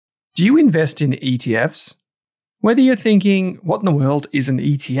Do you invest in ETFs? Whether you're thinking, what in the world is an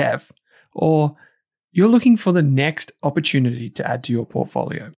ETF? Or you're looking for the next opportunity to add to your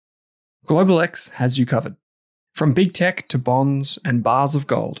portfolio, GlobalX has you covered. From big tech to bonds and bars of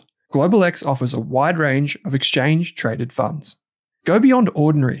gold, GlobalX offers a wide range of exchange-traded funds. Go beyond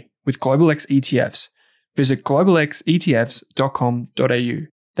ordinary with GlobalX ETFs. Visit globalxetfs.com.au.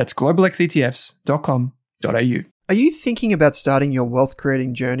 That's globalxetfs.com.au. Are you thinking about starting your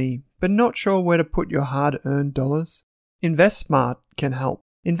wealth-creating journey, but not sure where to put your hard-earned dollars? InvestSmart can help.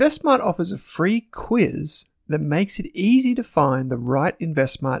 InvestSmart offers a free quiz that makes it easy to find the right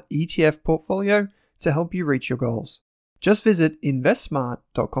InvestSmart ETF portfolio to help you reach your goals. Just visit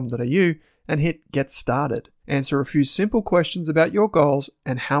investsmart.com.au and hit Get Started. Answer a few simple questions about your goals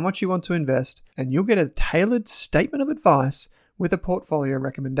and how much you want to invest, and you'll get a tailored statement of advice with a portfolio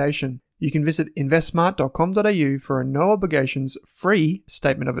recommendation. You can visit investsmart.com.au for a no obligations free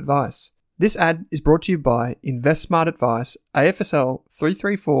statement of advice. This ad is brought to you by InvestSmart Advice, AFSL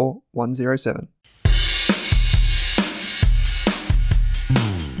 334107.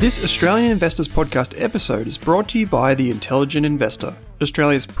 This Australian Investors Podcast episode is brought to you by The Intelligent Investor,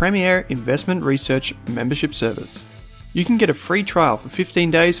 Australia's premier investment research membership service. You can get a free trial for 15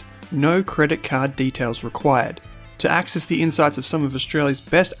 days, no credit card details required. To access the insights of some of Australia's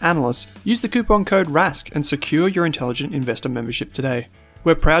best analysts, use the coupon code RASK and secure your Intelligent Investor membership today.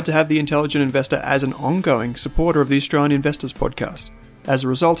 We're proud to have The Intelligent Investor as an ongoing supporter of the Australian Investors Podcast. As a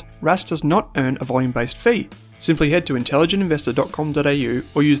result, RASK does not earn a volume-based fee. Simply head to intelligentinvestor.com.au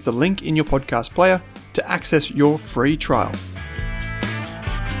or use the link in your podcast player to access your free trial.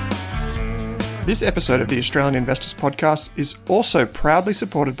 This episode of the Australian Investors Podcast is also proudly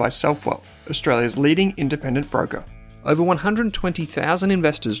supported by Selfwealth, Australia's leading independent broker. Over 120,000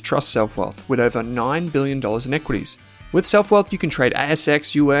 investors trust Selfwealth with over $9 billion in equities. With Selfwealth, you can trade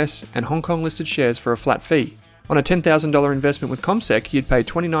ASX, US, and Hong Kong listed shares for a flat fee. On a $10,000 investment with CommSec, you'd pay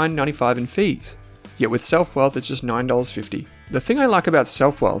 $29.95 in fees. Yet with Selfwealth, it's just $9.50. The thing I like about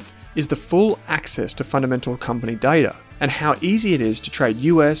Selfwealth is the full access to fundamental company data and how easy it is to trade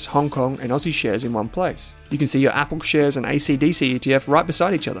US, Hong Kong, and Aussie shares in one place. You can see your Apple shares and ACDC ETF right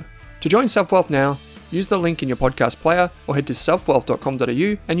beside each other. To join Selfwealth now, use the link in your podcast player or head to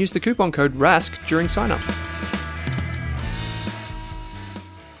selfwealth.com.au and use the coupon code RASK during sign-up.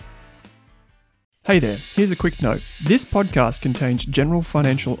 Hey there, here's a quick note. This podcast contains general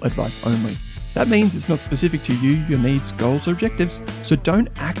financial advice only. That means it's not specific to you, your needs, goals, or objectives, so don't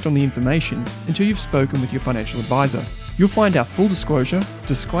act on the information until you've spoken with your financial advisor. You'll find our full disclosure,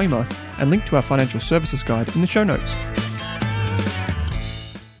 disclaimer, and link to our financial services guide in the show notes.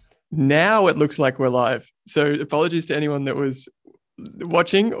 Now it looks like we're live. So apologies to anyone that was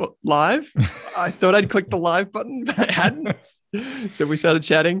watching live. I thought I'd click the live button, but I hadn't. So we started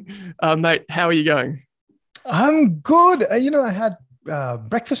chatting. Mate, how are you going? I'm good. I had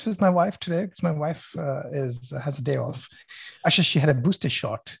breakfast with my wife today because my wife has a day off. Actually, she had a booster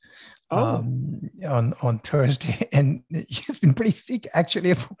shot on Thursday, and she's been pretty sick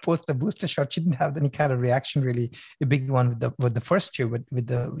actually post the booster shot. She didn't have any kind of reaction, really a big one with the first two, with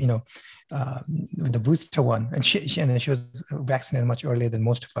the with the booster one, and she was vaccinated much earlier than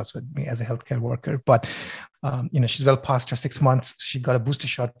most of us, with me as a healthcare worker. But she's well past her 6 months. She got a booster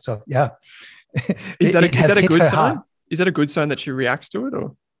shot, so yeah. Is that a good sign? Is that a good sign that she reacts to it,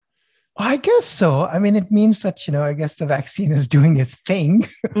 or? I guess so. I mean, it means that, I guess the vaccine is doing its thing.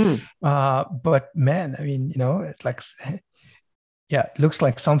 But man, I mean, it looks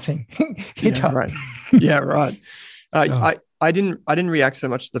like something hit her. Right. Yeah, right. I didn't react so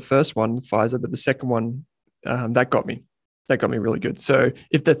much to the first one, Pfizer, but the second one, that got me. That got me really good. So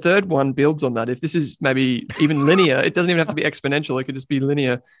if the third one builds on that, if this is maybe even linear, it doesn't even have to be exponential. It could just be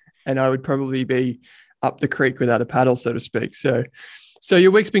linear, and I would probably be up the creek without a paddle, so to speak. So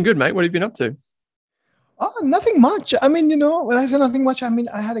your week's been good, mate. What have you been up to? Oh, nothing much. I mean, when I say nothing much, I mean,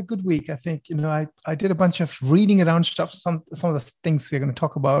 I had a good week. I think, I did a bunch of reading around stuff, some of the things we're going to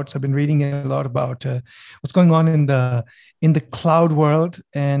talk about. So I've been reading a lot about what's going on in the cloud world.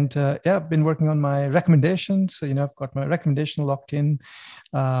 And I've been working on my recommendations. So, I've got my recommendation locked in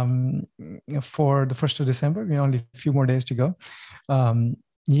for the 1st of December. Only a few more days to go.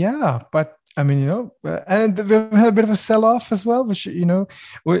 But I mean, and we had a bit of a sell-off as well, which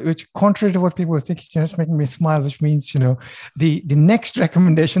contrary to what people were thinking, it's making me smile, which means, the next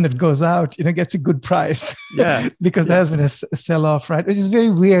recommendation that goes out, gets a good price. Yeah. Because there has been a sell-off, right? Which is very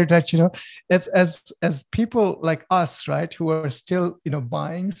weird, right? As people like us, right, who are still,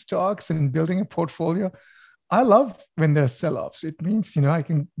 buying stocks and building a portfolio, I love when there are sell-offs. It means, I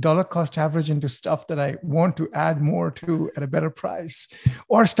can dollar cost average into stuff that I want to add more to at a better price,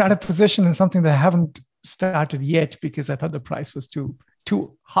 or start a position in something that I haven't started yet because I thought the price was too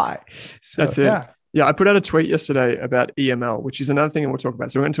high. So That's it. Yeah, I put out a tweet yesterday about EML, which is another thing we'll talk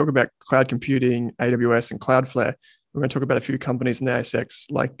about. So we're going to talk about cloud computing, AWS, and Cloudflare. We're going to talk about a few companies in the ASX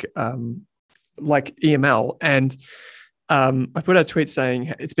like EML. And I put out a tweet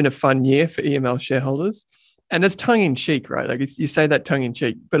saying it's been a fun year for EML shareholders. And it's tongue in cheek, right? Like you say that tongue in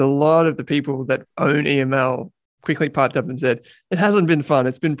cheek, but a lot of the people that own EML quickly piped up and said, it hasn't been fun.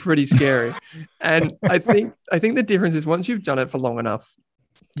 It's been pretty scary. And I think the difference is once you've done it for long enough,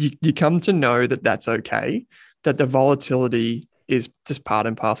 you come to know that that's okay, that the volatility is just part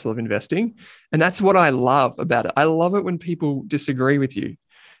and parcel of investing. And that's what I love about it. I love it when people disagree with you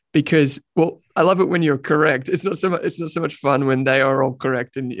because, well, I love it when you're correct. It's not so much fun when they are all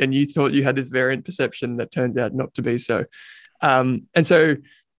correct and you thought you had this variant perception that turns out not to be so. And so,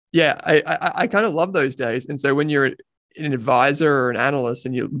 yeah, I kind of love those days. And so when you're an advisor or an analyst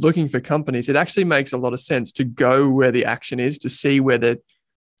and you're looking for companies, it actually makes a lot of sense to go where the action is, to see where the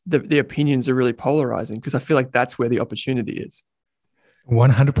opinions are really polarizing, because I feel like that's where the opportunity is.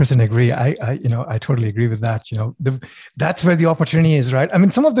 100% agree. I totally agree with that. That's where the opportunity is, right? I mean,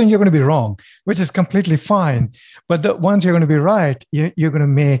 some of them you're going to be wrong, which is completely fine. But the ones you're going to be right, you're going to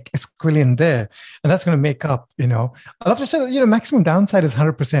make a squillion there. And that's going to make up, I love to say that, maximum downside is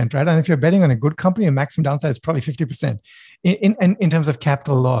 100%, right? And if you're betting on a good company, a maximum downside is probably 50% in terms of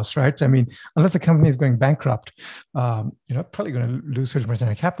capital loss, right? I mean, unless the company is going bankrupt, probably going to lose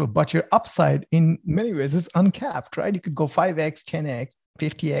 50% of capital, but your upside in many ways is uncapped, right? You could go 5x, 10x,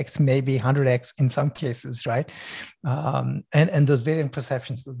 50x, maybe 100x in some cases, right? And those variant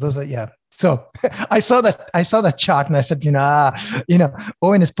perceptions, those are, yeah. So I saw that chart and I said,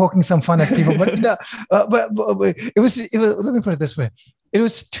 Owen is poking some fun at people, but but it was. Let me put it this way: it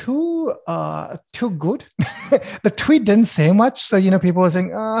was too good. The tweet didn't say much, so people were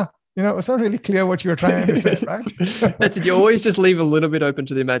saying, it's not really clear what you were trying to say, right? That's it. You always just leave a little bit open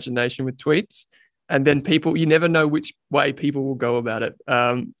to the imagination with tweets. And then you never know which way people will go about it.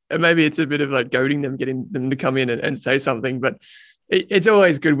 And maybe it's a bit of like goading them, getting them to come in and say something. But it's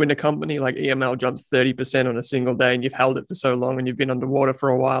always good when a company like EML jumps 30% on a single day and you've held it for so long and you've been underwater for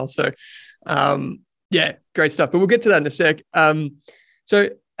a while. So, yeah, great stuff. But we'll get to that in a sec. So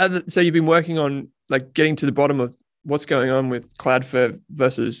you've been working on like getting to the bottom of what's going on with Cloudflare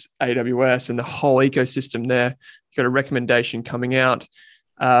versus AWS and the whole ecosystem there. You've got a recommendation coming out.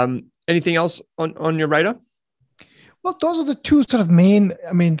 Anything else on your radar? Well, those are the two sort of main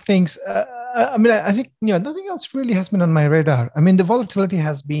things. I think nothing else really has been on my radar. I mean, the volatility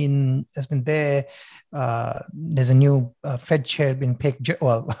has been there. There's a new Fed chair been picked,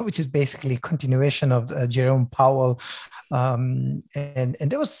 which is basically continuation of Jerome Powell. And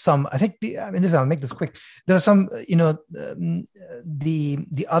there was some, I think, I'll make this quick. There was some,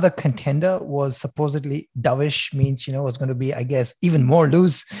 the other contender was supposedly dovish, means, was going to be, I guess, even more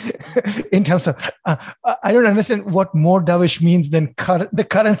loose in terms of, I don't understand what more dovish means than the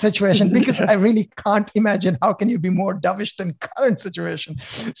current situation, because I really can't imagine how can you be more dovish than current situation.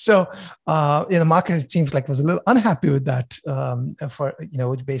 So, the market, it seems like, was a little unhappy with that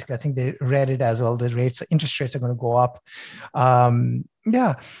which basically, I think they read it as well. The interest rates are going to go up.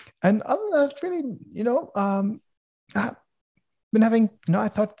 Yeah. And other than that, really, I've been having, I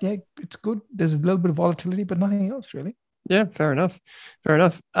thought, yeah, it's good. There's a little bit of volatility, but nothing else really. Yeah, fair enough.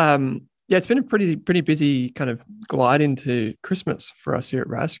 Yeah, it's been a pretty busy kind of glide into Christmas for us here at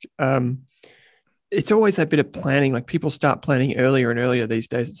Rask. It's always that bit of planning. Like people start planning earlier and earlier these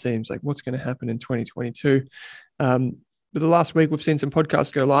days. It seems like what's going to happen in 2022. But the last week we've seen some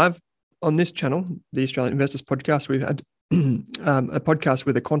podcasts go live on this channel, the Australian Investors Podcast. We've had a podcast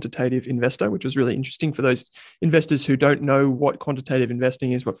with a quantitative investor, which was really interesting for those investors who don't know what quantitative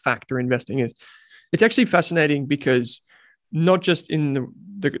investing is, what factor investing is. It's actually fascinating because not just in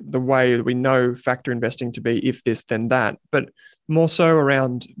the way that we know factor investing to be if this, then that, but more so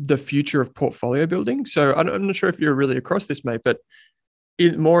around the future of portfolio building. So I'm not sure if you're really across this, mate, but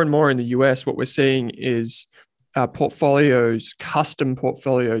more and more in the US, what we're seeing is custom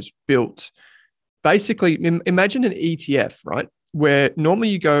portfolios built. Basically, imagine an ETF, right? Where normally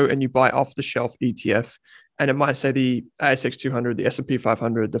you go and you buy off-the-shelf ETF, and it might say the ASX 200, the S&P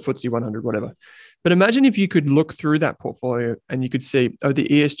 500, the FTSE 100, whatever. But imagine if you could look through that portfolio and you could see, the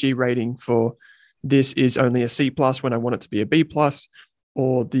ESG rating for this is only a C+ when I want it to be a B+,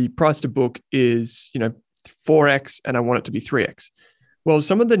 or the price to book is 4x and I want it to be 3x. Well,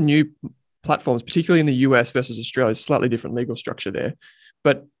 some of the new platforms, particularly in the US versus Australia, slightly different legal structure there.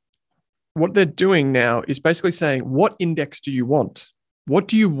 But what they're doing now is basically saying, what index do you want? What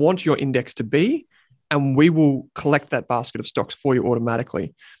do you want your index to be? And we will collect that basket of stocks for you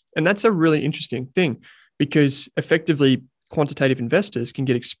automatically. And that's a really interesting thing because effectively quantitative investors can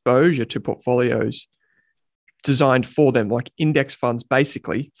get exposure to portfolios designed for them, like index funds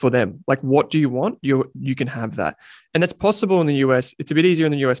basically for them. Like, what do you want? You can have that. And that's possible in the US. It's a bit easier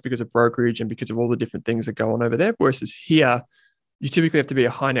in the US because of brokerage and because of all the different things that go on over there. Whereas here, you typically have to be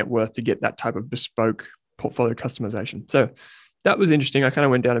a high net worth to get that type of bespoke portfolio customization. So that was interesting. I kind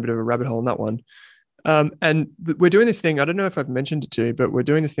of went down a bit of a rabbit hole on that one. And we're doing this thing, I don't know if I've mentioned it to you, but we're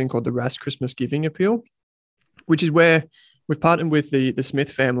doing this thing called the RAS Christmas Giving Appeal, which is where we've partnered with the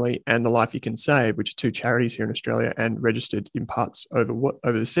Smith family and the Life You Can Save, which are two charities here in Australia and registered in parts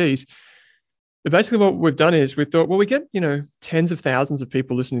overseas. But basically what we've done is we thought, well, we get, tens of thousands of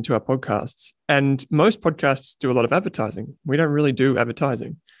people listening to our podcasts, and most podcasts do a lot of advertising. We don't really do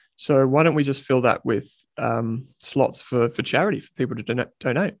advertising. So why don't we just fill that with slots for charity for people to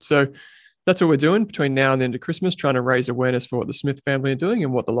donate? So that's what we're doing between now and the end of Christmas, trying to raise awareness for what the Smith family are doing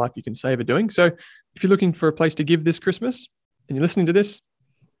and what the Life You Can Save are doing. So if you're looking for a place to give this Christmas and you're listening to this,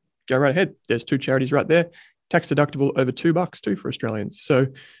 go right ahead. There's two charities right there. Tax deductible over $2 too for Australians. So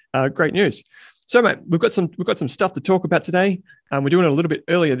great news. So mate, we've got some stuff to talk about today. We're doing it a little bit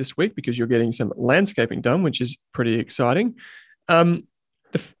earlier this week because you're getting some landscaping done, which is pretty exciting. Maybe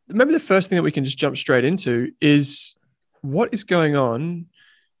the first thing that we can just jump straight into is what is going on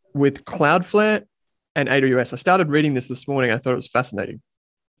with Cloudflare and AWS. I started reading this morning. I thought it was fascinating.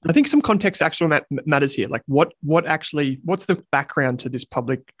 I think some context actually matters here. Like what's the background to this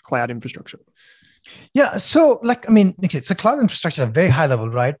public cloud infrastructure? Yeah. So so cloud infrastructure at a very high level,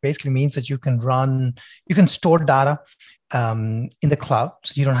 right? Basically means that you can store data in the cloud.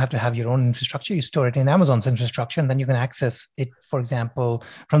 So you don't have to have your own infrastructure. You store it in Amazon's infrastructure, and then you can access it, for example,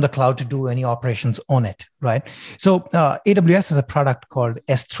 from the cloud to do any operations on it, right? So AWS has a product called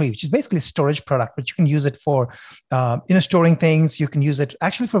S3, which is basically a storage product, but you can use it for, storing things. You can use it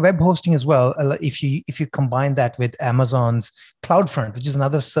actually for web hosting as well. If you combine that with Amazon's CloudFront, which is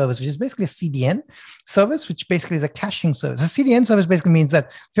another service, which is basically a CDN service, which basically is a caching service. A CDN service basically means that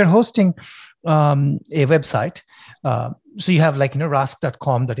if you're hosting a website, so you have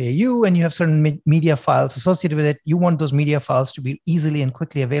rask.com.au and you have certain media files associated with it. You want those media files to be easily and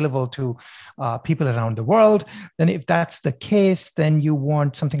quickly available to people around the world. Then if that's the case, then you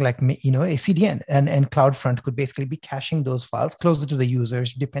want something like, a CDN, and CloudFront could basically be caching those files closer to the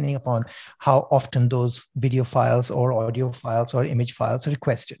users, depending upon how often those video files or audio files or image files are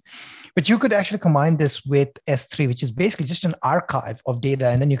requested. But you could actually combine this with S3, which is basically just an archive of data,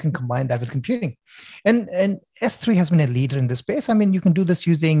 and then you can combine that with computing. And S3 has been a leader in this space. I mean, you can do this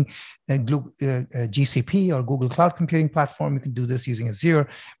using GCP or Google Cloud Computing Platform. You can do this using Azure,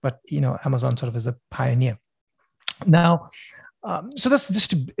 but Amazon sort of is a pioneer. Now, so that's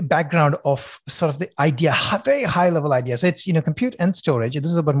just a background of sort of the idea, very high level idea. So it's compute and storage.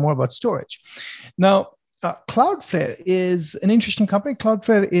 This is more about storage. Now, Cloudflare is an interesting company.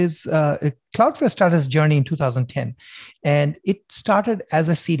 Cloudflare started its journey in 2010, and it started as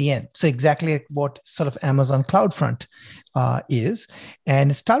a CDN. So exactly like what sort of Amazon CloudFront is,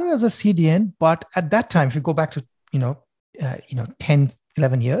 and it started as a CDN. But at that time, if you go back to 10,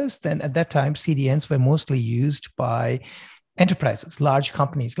 11 years, then at that time CDNs were mostly used by enterprises, large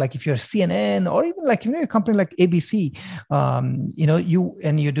companies. Like if you're CNN or even like a company like ABC,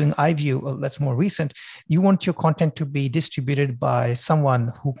 you're doing iView, well, that's more recent. You want your content to be distributed by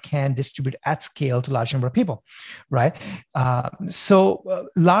someone who can distribute at scale to a large number of people, right? So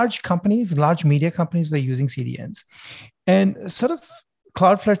large companies, large media companies were using CDNs, and sort of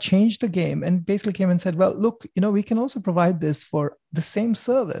Cloudflare changed the game and basically came and said, well, look, we can also provide this for the same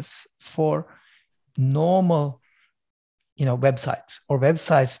service for normal websites, or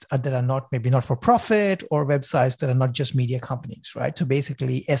websites that are maybe not for profit, or websites that are not just media companies, right? So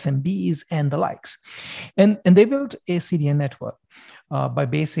basically SMBs and the likes. And they built a CDN network by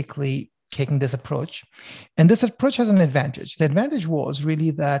basically taking this approach. And this approach has an advantage. The advantage was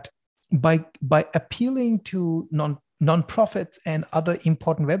really that by appealing to nonprofits and other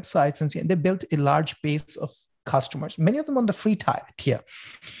important websites, and they built a large base of customers, many of them on the free tier.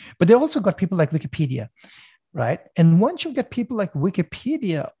 But they also got people like Wikipedia, right? And once you get people like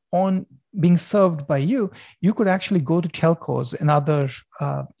Wikipedia on being served by you could actually go to telcos and other,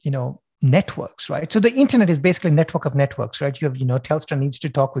 networks, right? So the internet is basically a network of networks, right? You have, Telstra needs to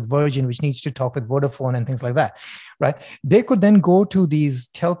talk with Virgin, which needs to talk with Vodafone and things like that, right? They could then go to these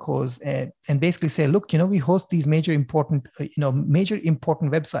telcos and basically say, look, we host these major important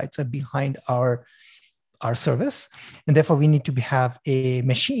websites are behind our our service. And therefore, we need to have a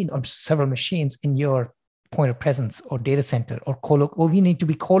machine or several machines in your point of presence or data center, or we need to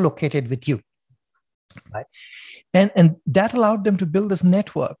be co-located with you. Right. And that allowed them to build this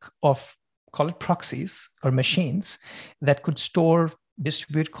network of, call it proxies or machines, that could store,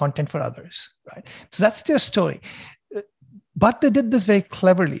 distribute content for others. Right. So that's their story. But they did this very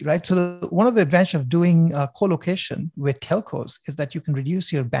cleverly, right? So one of the advantages of doing co-location with telcos is that you can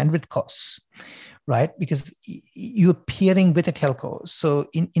reduce your bandwidth costs, right? Because you're peering with a telco. So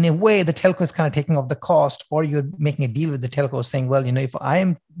in a way, the telco is kind of taking off the cost, or you're making a deal with the telco saying, well, if I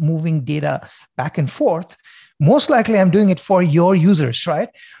am moving data back and forth, most likely I'm doing it for your users, right?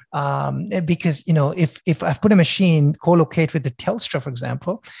 Because if I've put a machine co-locate with the Telstra, for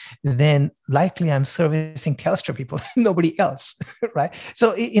example, then likely I'm servicing Telstra people, nobody else, right?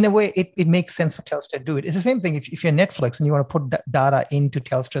 So in a way, it makes sense for Telstra to do it. It's the same thing if you're Netflix and you want to put data into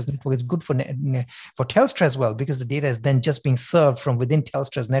Telstra's network. It's good for Telstra as well, because the data is then just being served from within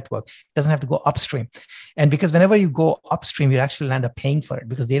Telstra's network. It doesn't have to go upstream. And because whenever you go upstream, you actually end up paying for it,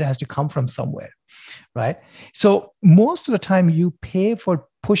 because data has to come from somewhere, right? So most of the time you pay for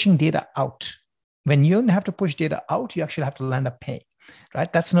pushing data out. When you have to push data out, you actually have to land up paying,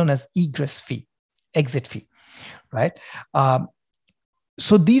 right? That's known as egress fee, exit fee, right?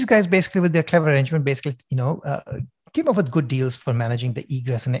 So these guys basically, with their clever arrangement, basically, came up with good deals for managing the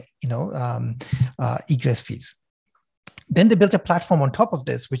egress and egress fees. Then they built a platform on top of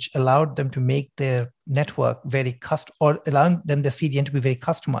this, which allowed them to make their network allowing them, the CDN, to be very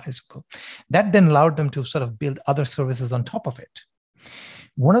customizable. That then allowed them to sort of build other services on top of it.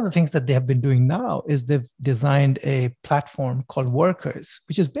 One of the things that they have been doing now is they've designed a platform called Workers,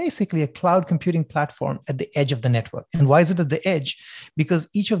 which is basically a cloud computing platform at the edge of the network. And why is it at the edge? Because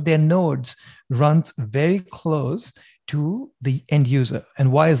each of their nodes runs very close to the end user.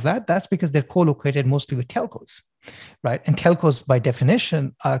 And why is that? That's because they're co-located mostly with telcos, right? And telcos, by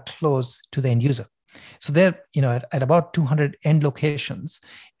definition, are close to the end user. So they're, at about 200 end locations,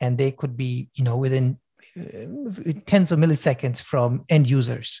 and they could be, within tens of milliseconds from end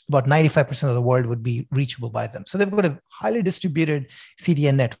users. About 95% of the world would be reachable by them. So they've got a highly distributed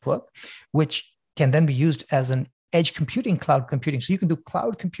CDN network, which can then be used as an edge computing, cloud computing. So you can do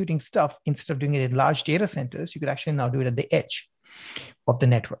cloud computing stuff instead of doing it in large data centers. You could actually now do it at the edge of the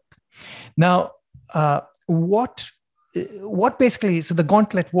network. Now, what basically, so the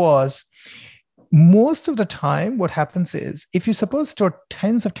gauntlet was, most of the time, what happens is, if you suppose store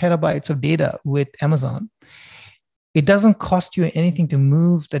tens of terabytes of data with Amazon, it doesn't cost you anything to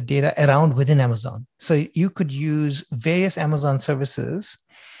move the data around within Amazon. So you could use various Amazon services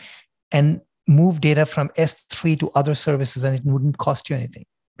and move data from S3 to other services, and it wouldn't cost you anything,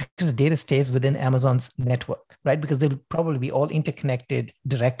 because the data stays within Amazon's network, right? Because they'll probably be all interconnected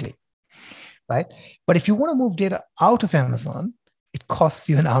directly, right? But if you want to move data out of Amazon, it costs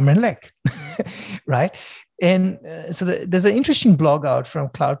you an arm and leg, right? And so there's an interesting blog out from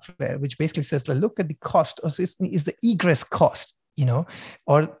Cloudflare, which basically says, look at the cost, or is the egress cost,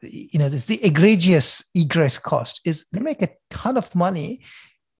 or, there's the egregious egress cost, is they make a ton of money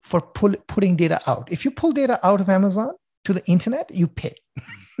for putting data out. If you pull data out of Amazon to the internet, you pay.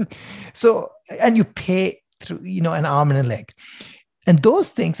 So, and you pay through, an arm and a leg. And those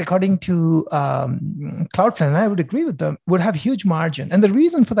things, according to Cloudflare, and I would agree with them, would have huge margin. And the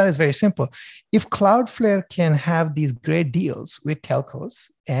reason for that is very simple. If Cloudflare can have these great deals with telcos,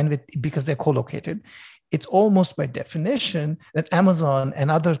 and because they're co-located, it's almost by definition that Amazon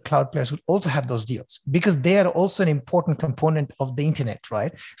and other cloud players would also have those deals, because they are also an important component of the internet,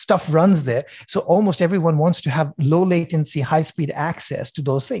 right? Stuff runs there. So almost everyone wants to have low latency, high speed access to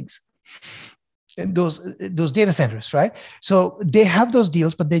those things. Those data centers, right? So they have those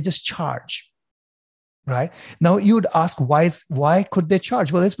deals, but they just charge, right? Now you would ask, why could they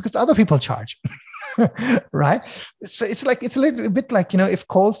charge? Well, it's because other people charge, right? So it's a little bit like, if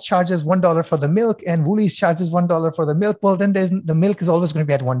Coles charges $1 for the milk and Woolies charges $1 for the milk, well, then the milk is always going to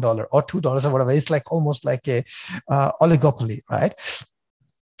be at $1 or $2 or whatever. It's like almost like a oligopoly, right?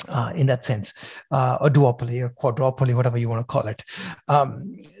 In that sense, or duopoly or quadropoly, whatever you want to call it.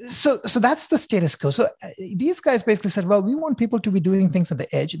 So that's the status quo. So these guys basically said, well, we want people to be doing things at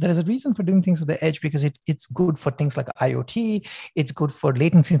the edge. There is a reason for doing things at the edge, because it's good for things like IoT. It's good for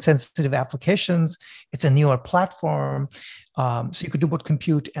latency sensitive applications. It's a newer platform. So you could do both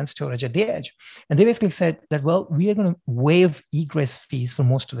compute and storage at the edge. And they basically said that, well, we are going to waive egress fees for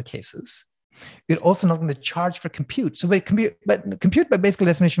most of the cases. We're also not going to charge for compute. So compute by basic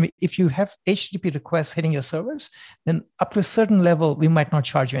definition, if you have HTTP requests hitting your servers, then up to a certain level, we might not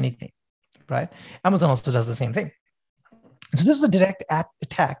charge you anything, right? Amazon also does the same thing. So this is a direct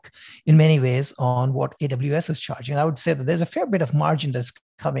attack in many ways on what AWS is charging. And I would say that there's a fair bit of margin that's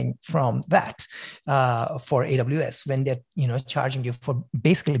coming from that for AWS when they're charging you for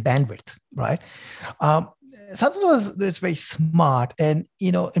basically bandwidth, right? Something that's very smart, and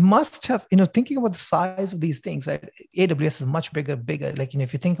it must have thinking about the size of these things. Right? AWS is much bigger. Like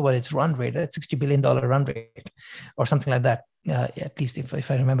if you think about its run rate, it's $60 billion run rate, or something like that. At least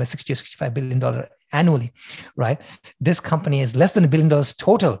if I remember, $60 or $65 billion annually, right? This company is less than $1 billion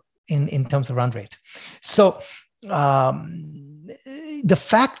total in terms of run rate. So the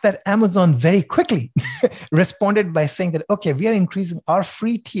fact that Amazon very quickly responded by saying that, okay, we are increasing our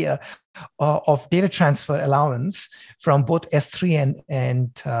free tier of data transfer allowance from both S3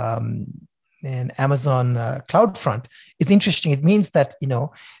 and Amazon CloudFront is interesting. It means that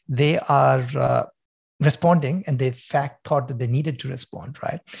they are responding, and they in fact thought that they needed to respond.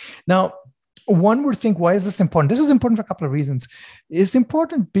 Right now, one would think, why is this important? This is important for a couple of reasons. It's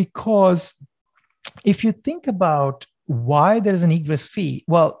important because if you think about why there is an egress fee,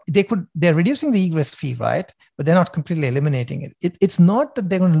 well, they're reducing the egress fee, right? But they're not completely eliminating it. It's not that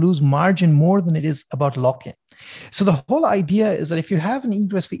they're going to lose margin more than it is about lock-in. So the whole idea is that if you have an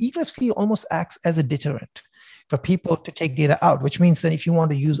egress fee almost acts as a deterrent for people to take data out, which means that if you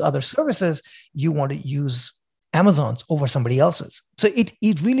want to use other services, you want to use Amazon's over somebody else's. So it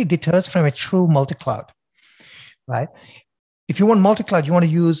really deters from a true multi-cloud, right? If you want multi-cloud, you want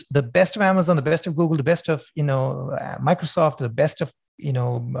to use the best of Amazon, the best of Google, the best of Microsoft, the best of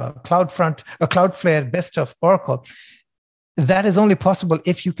CloudFront or Cloudflare, best of Oracle. That is only possible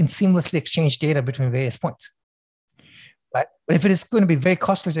if you can seamlessly exchange data between various points. Right? But if it is going to be very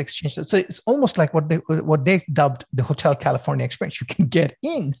costly to exchange, so it's almost like what they dubbed the Hotel California experience. You can get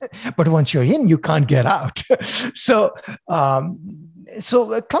in, but once you're in, you can't get out. So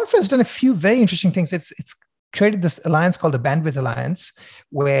Cloudflare has done a few very interesting things. It's created this alliance called the Bandwidth Alliance,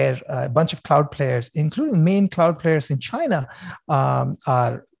 where a bunch of cloud players, including main cloud players in China,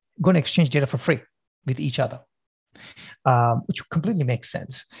 are going to exchange data for free with each other. Which completely makes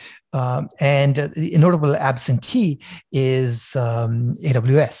sense. And a notable absentee is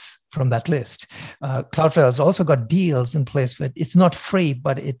AWS from that list. Cloudflare has also got deals in place where it's not free,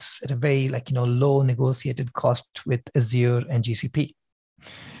 but it's at a very low negotiated cost with Azure and GCP.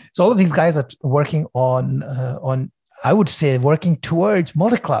 So all of these guys are working on I would say, working towards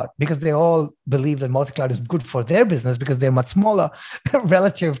multi-cloud, because they all believe that multi-cloud is good for their business because they're much smaller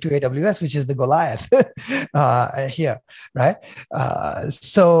relative to AWS, which is the Goliath here, right?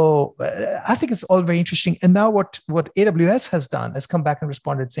 So I think it's all very interesting. And now what AWS has done is come back and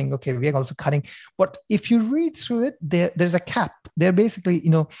responded saying, okay, we are also cutting. But if you read through it, there's a cap. They're basically,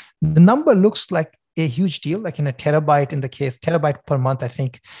 the number looks like a huge deal, like in a terabyte in the case, terabyte per month, I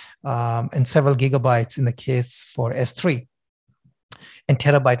think, and several gigabytes in the case for S3, and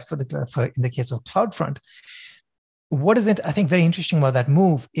terabyte in the case of CloudFront. What is it, I think, very interesting about that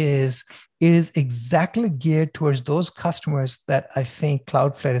move is it is exactly geared towards those customers that I think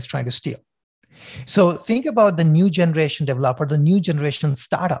Cloudflare is trying to steal. So think about the new generation developer, the new generation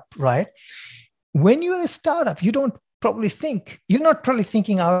startup, right? When you're a startup, you're not probably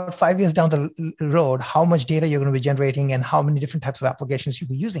thinking out 5 years down the road how much data you're going to be generating and how many different types of applications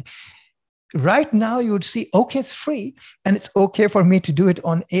you'll be using. Right now, you would see, okay, it's free and it's okay for me to do it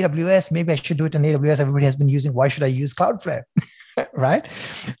on AWS. Maybe I should do it on AWS. Everybody has been using. Why should I use Cloudflare? Right?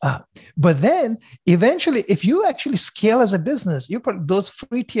 But then eventually, if you actually scale as a business, those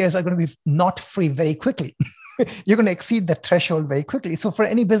free tiers are going to be not free very quickly. You're going to exceed that threshold very quickly. So for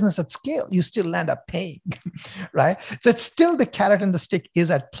any business at scale, you still end up paying, right? So it's still the carrot and the stick is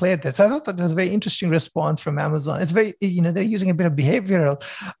at play there. So I thought that was a very interesting response from Amazon. It's very, they're using a bit of behavioral,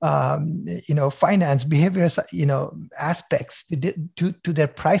 finance, behavioral, aspects to their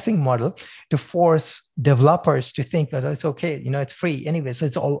pricing model to force developers to think that it's okay, it's free anyway. So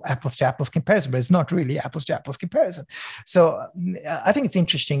it's all apples to apples comparison, but it's not really apples to apples comparison. So I think it's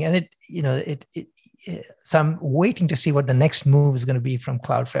interesting, and so I'm waiting to see what the next move is going to be from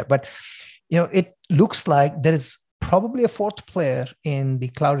Cloudflare. But, it looks like there is probably a fourth player in the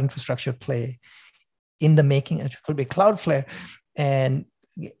cloud infrastructure play in the making. It could be Cloudflare. And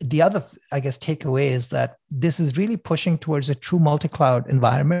the other, I guess, takeaway is that this is really pushing towards a true multi-cloud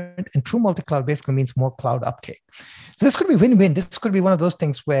environment. And true multi-cloud basically means more cloud uptake. So this could be win-win. This could be one of those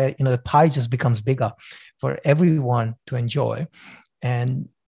things where, the pie just becomes bigger for everyone to enjoy. And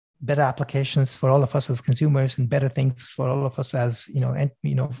better applications for all of us as consumers, and better things for all of us as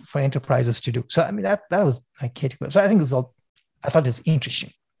for enterprises to do. So I mean that was like Katie. So I think I thought it's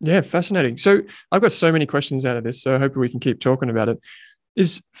interesting. Yeah, fascinating. So I've got so many questions out of this. So I hope we can keep talking about it.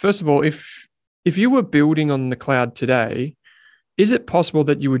 Is first of all, if you were building on the cloud today, is it possible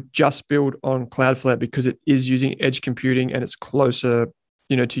that you would just build on Cloudflare because it is using edge computing and it's closer,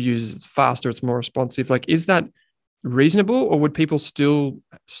 to use, it's faster, it's more responsive? Like, is that reasonable, or would people still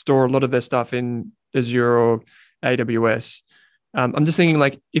store a lot of their stuff in Azure or AWS? I'm just thinking,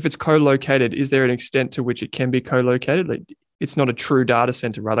 like, if it's co-located, is there an extent to which it can be co-located? Like, it's not a true data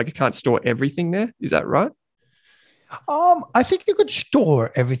center, right? Like, it can't store everything there. Is that right? I think you could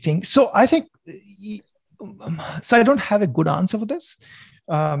store everything. So I think, so I don't have a good answer for this.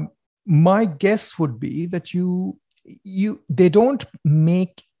 My guess would be that they don't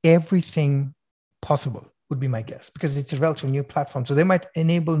make everything possible, would be my guess, because it's a relatively new platform. So they might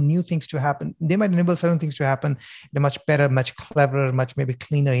enable new things to happen. They might enable certain things to happen in a much better, much cleverer, much maybe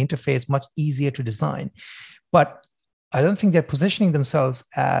cleaner interface, much easier to design. But I don't think they're positioning themselves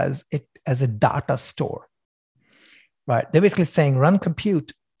as a data store, right? They're basically saying run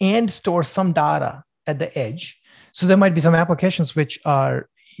compute and store some data at the edge. So there might be some applications which are,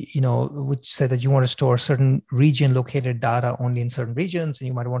 which say that you want to store certain region located data only in certain regions, and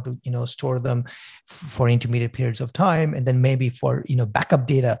you might want to, store them for intermediate periods of time, and then maybe for, backup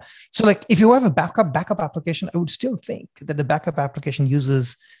data. So like if you have a backup application, I would still think that the backup application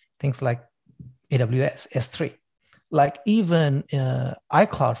uses things like AWS S3. Like even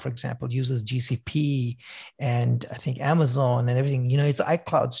iCloud, for example, uses GCP, and I think Amazon and everything, it's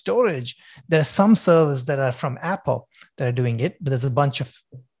iCloud storage. There are some servers that are from Apple that are doing it, but there's a bunch of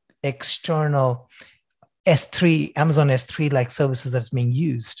external Amazon S3 like services that's being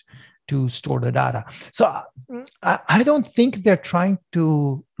used to store the data. So I don't think they're trying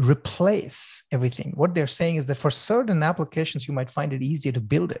to replace everything. What they're saying is that for certain applications, you might find it easier to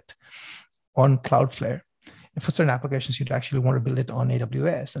build it on Cloudflare. And for certain applications, you'd actually want to build it on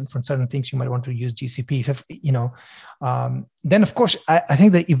AWS. And for certain things, you might want to use GCP. Then, of course, I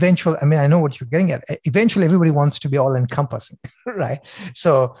think the eventual, I know what you're getting at. Eventually, everybody wants to be all encompassing, right?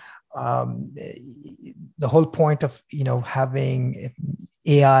 So the whole point of, having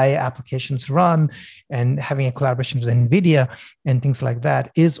AI applications run and having a collaboration with NVIDIA and things like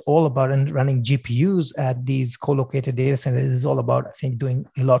that is all about, and running GPUs at these co-located data centers is all about, I think, doing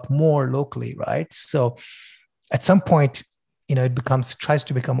a lot more locally, right? So at some point, it tries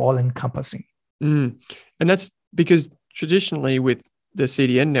to become all encompassing. And that's because traditionally with the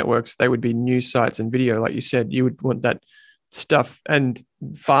CDN networks, they would be news sites and video. Like you said, you would want that stuff. And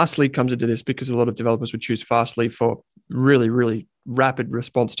Fastly comes into this because a lot of developers would choose Fastly for really, really rapid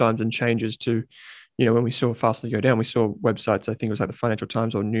response times and changes to, when we saw Fastly go down, we saw websites, I think it was like the Financial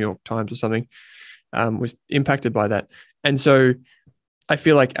Times or New York Times or something, was impacted by that. And so I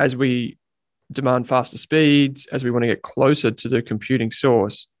feel like as we demand faster speeds, as we want to get closer to the computing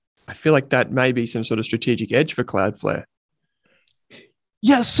source, I feel like that may be some sort of strategic edge for Cloudflare.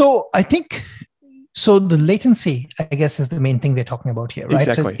 Yeah, so I think, the latency, I guess, is the main thing we're talking about here, right?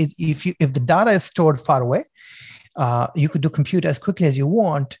 Exactly. So if the data is stored far away, you could do compute as quickly as you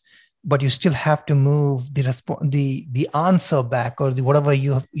want, but you still have to move the answer back, or whatever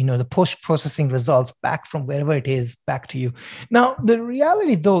the post processing results back from wherever it is back to you. Now, the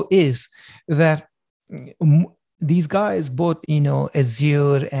reality though is that these guys, both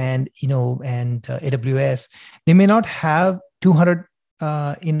Azure and AWS, they may not have 200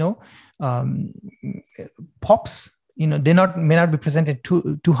 POPs. They may not be present in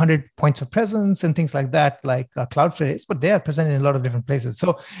 200 points of presence and things like that, like Cloudflare is, but they are present in a lot of different places.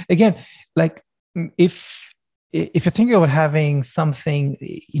 So again, like if you're thinking about having something,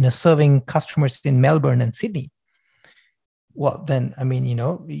 serving customers in Melbourne and Sydney, well, then,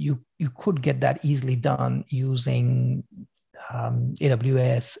 you could get that easily done using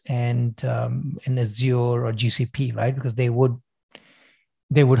AWS and Azure or GCP, right? Because they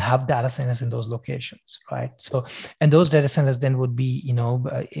would have data centers in those locations, right? So, and those data centers then would be,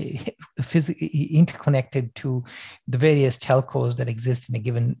 physically interconnected to the various telcos that exist in a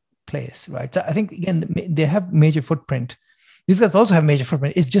given place, right? So I think, again, they have major footprint. These guys also have major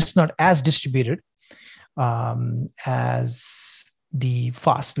footprint. It's just not as distributed as the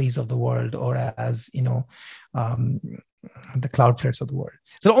Fastly's of the world, or as, the Cloudflares of the world.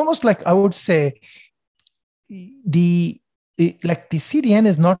 So almost like, I would say, the CDN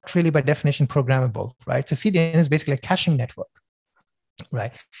is not really by definition programmable, right? So CDN is basically a caching network,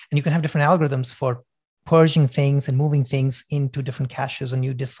 right? And you can have different algorithms for purging things and moving things into different caches, and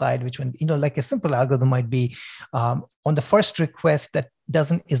you decide which one, like a simple algorithm might be on the first request that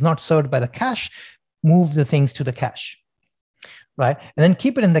is not served by the cache, move the things to the cache, right? And then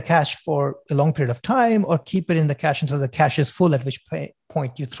keep it in the cache for a long period of time, or keep it in the cache until the cache is full, at which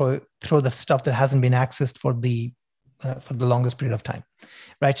point you throw the stuff that hasn't been accessed for the for the longest period of time,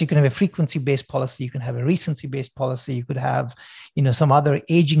 right? So you can have a frequency-based policy, you can have a recency-based policy, you could have, some other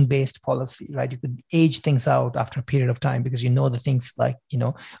aging-based policy, right? You could age things out after a period of time because the things like,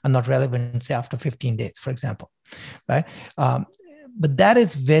 are not relevant, say after 15 days, for example, right? But that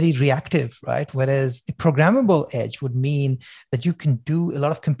is very reactive, right? Whereas a programmable edge would mean that you can do a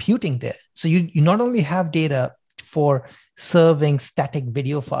lot of computing there. So you not only have data for serving static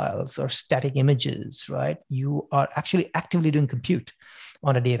video files or static images, right? You are actually actively doing compute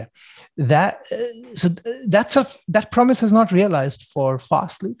on the data. That promise has not realized for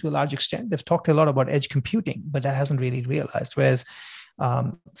Fastly to a large extent. They've talked a lot about edge computing, but that hasn't really realized. Whereas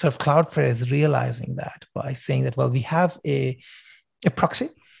sort of Cloudflare is realizing that by saying that, well, we have a proxy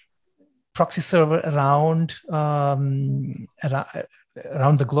server around the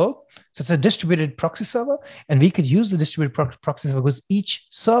globe. So it's a distributed proxy server, and we could use the distributed proxy server because each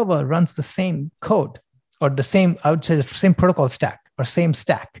server runs the same code or the same protocol stack or same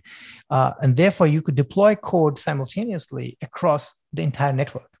stack. And therefore you could deploy code simultaneously across the entire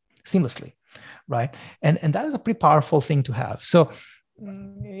network seamlessly, right? And that is a pretty powerful thing to have. So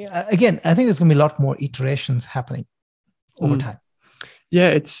again, I think there's going to be a lot more iterations happening over time.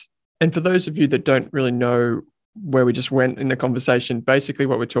 Yeah, and for those of you that don't really know where we just went in the conversation, basically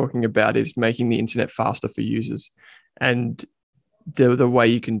what we're talking about is making the internet faster for users. And the way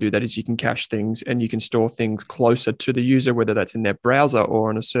you can do that is you can cache things and you can store things closer to the user, whether that's in their browser or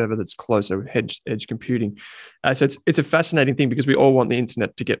on a server that's closer with edge computing. So it's a fascinating thing because we all want the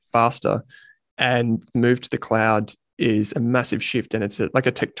internet to get faster, and move to the cloud is a massive shift. And it's like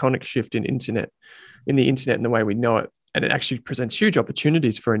a tectonic shift in the internet and the way we know it. And it actually presents huge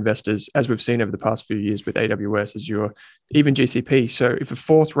opportunities for investors, as we've seen over the past few years with AWS, Azure, even GCP. So if a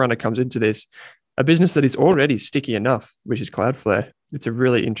fourth runner comes into this, a business that is already sticky enough, which is Cloudflare, it's a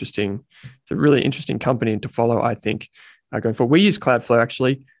really interesting company to follow, I think, going forward. We use Cloudflare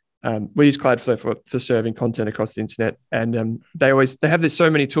actually. We use Cloudflare for serving content across the internet, and they have so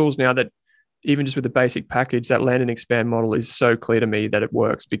many tools now that even just with the basic package, that land and expand model is so clear to me that it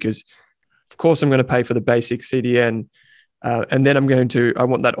works because, of course, I'm going to pay for the basic CDN. And then I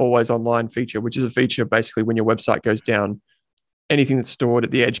want that always online feature, which is a feature basically when your website goes down, anything that's stored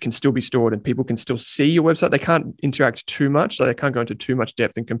at the edge can still be stored and people can still see your website. They can't interact too much. So they can't go into too much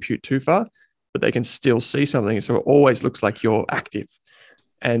depth and compute too far, but they can still see something. So it always looks like you're active.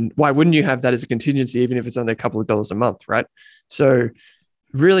 And why wouldn't you have that as a contingency, even if it's only a couple of dollars a month, right? So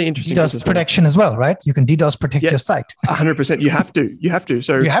really interesting. DDoS protection as well, right? You can DDoS protect your site. 100%. You have to.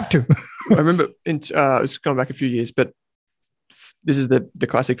 So you have to. I remember it's gone back a few years, but this is the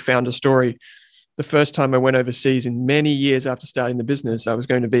classic founder story. The first time I went overseas in many years after starting the business, I was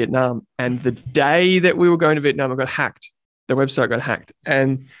going to Vietnam. And the day that we were going to Vietnam, I got hacked. The website got hacked.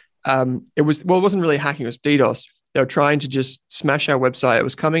 And it wasn't really hacking, it was DDoS. They were trying to just smash our website.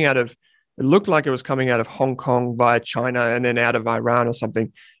 It looked like it was coming out of Hong Kong via China and then out of Iran or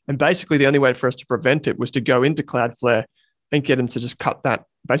something. And basically the only way for us to prevent it was to go into Cloudflare and get them to just cut that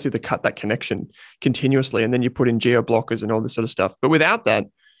connection continuously. And then you put in geo blockers and all this sort of stuff. But without that,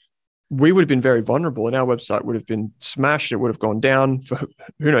 we would have been very vulnerable and our website would have been smashed. It would have gone down for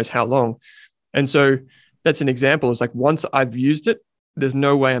who knows how long. And so that's an example. It's like, once I've used it, there's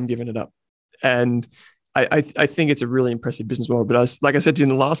no way I'm giving it up. And I think it's a really impressive business model. But like I said to you in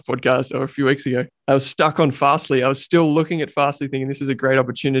the last podcast or a few weeks ago, I was stuck on Fastly. I was still looking at Fastly thinking this is a great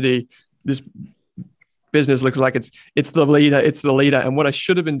opportunity. This business looks like it's the leader. It's the leader. And what I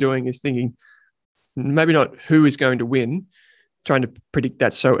should have been doing is thinking, maybe not who is going to win, trying to predict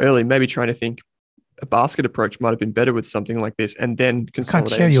that so early, maybe trying to think a basket approach might have been better with something like this and then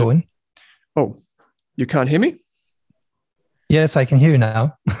consolidate. I can't hear you, Owen. Oh, you can't hear me? Yes, I can hear you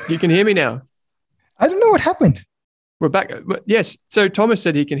now. You can hear me now? I don't know what happened. We're back. Yes. So Thomas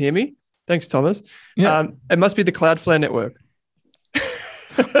said he can hear me. Thanks, Thomas. Yeah. It must be the Cloudflare network.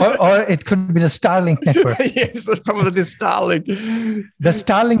 or it could be the Starlink network. Yes, probably the Starlink. The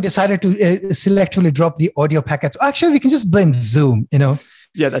Starlink decided to selectively drop the audio packets. Actually, we can just blame Zoom,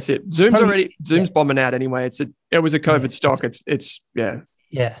 Yeah, that's it. Zoom's bombing out anyway. It was a COVID stock.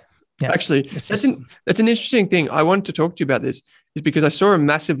 Yeah. Actually, that's an interesting thing. I wanted to talk to you about this is because I saw a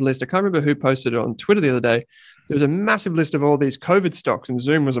massive list. I can't remember who posted it on Twitter the other day. There was a massive list of all these COVID stocks and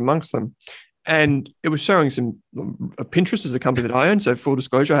Zoom was amongst them. And it was showing Pinterest is a company that I own. So full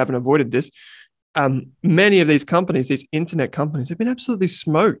disclosure, I haven't avoided this. Many of these companies, these internet companies, have been absolutely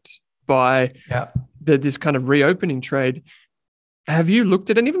smoked by this kind of reopening trade. Have you looked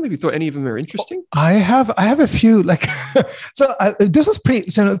at any of them? Have you thought any of them are interesting? I have a few like this is pretty.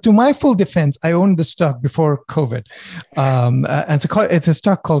 So to my full defense, I owned the stock before COVID, and it's a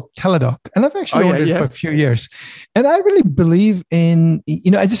stock called Teladoc, and I've actually owned it for a few years, and I really believe in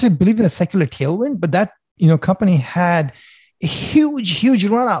I just believe in a secular tailwind, but that company had a huge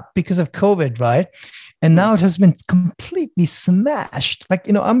run up because of COVID, right? And now it has been completely smashed. Like,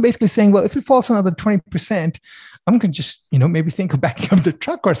 I'm basically saying, well, if it falls another 20%, I'm going to just, maybe think of backing up the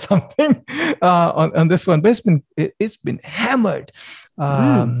truck or something on this one. But it's been hammered.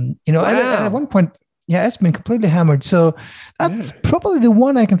 And at one point, it's been completely hammered. So that's probably the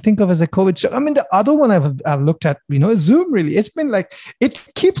one I can think of as a COVID shock. I mean, the other one I've looked at, is Zoom. Really, it's been like it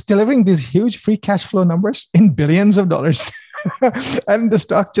keeps delivering these huge free cash flow numbers in billions of dollars, and the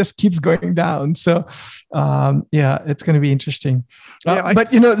stock just keeps going down. So, it's going to be interesting. But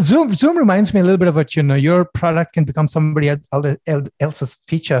Zoom reminds me a little bit about your product can become somebody else's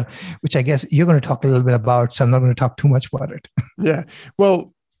feature, which I guess you're going to talk a little bit about. So I'm not going to talk too much about it. Yeah.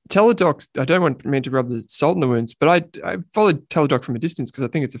 Well, Teladoc, I don't mean to rub the salt in the wounds, but I followed Teladoc from a distance because I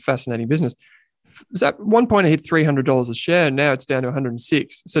think it's a fascinating business. At one point, I hit $300 a share, and now it's down to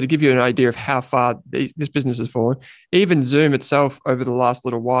 106. So to give you an idea of how far this business has fallen, even Zoom itself over the last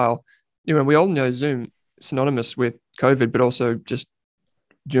little while, we all know Zoom synonymous with COVID, but also just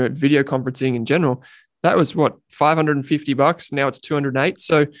video conferencing in general. That was what, $550? Now it's 208.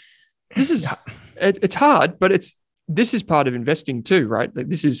 So this is it's hard, but this is part of investing too, right? Like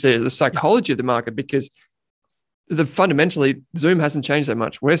this is the psychology of the market, because fundamentally Zoom hasn't changed that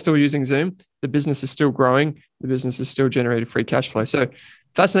much. We're still using Zoom. The business is still growing. The business is still generating free cash flow. So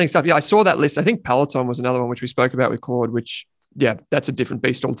fascinating stuff. Yeah, I saw that list. I think Peloton was another one which we spoke about with Claude, which that's a different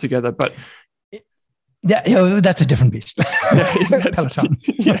beast altogether. But that's a different beast. Peloton.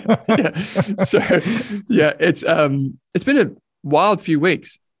 So it's been a wild few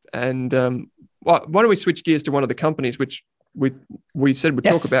weeks, and why don't we switch gears to one of the companies which we said we'd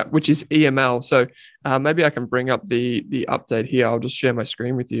talk about, which is EML. So maybe I can bring up the update here. I'll just share my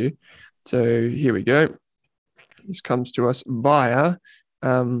screen with you. So here we go. This comes to us via,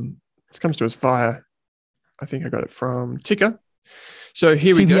 I think I got it from Ticker. So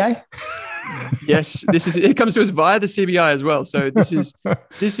here we go. CBI? Yes, it comes to us via the CBI as well. So this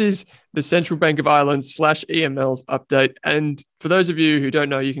is the Central Bank of Ireland /EML's update. And for those of you who don't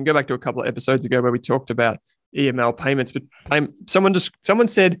know, you can go back to a couple of episodes ago where we talked about EML payments. But someone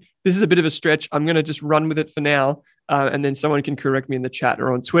said this is a bit of a stretch. I'm going to just run with it for now, and then someone can correct me in the chat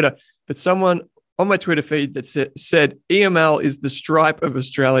or on Twitter. But someone on my Twitter feed that said EML is the Stripe of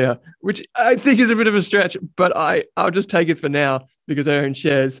Australia, which I think is a bit of a stretch, but I'll just take it for now because I own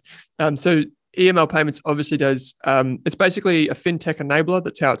shares. So EML Payments obviously does, it's basically a fintech enabler.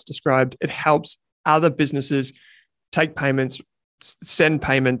 That's how it's described. It helps other businesses take payments, send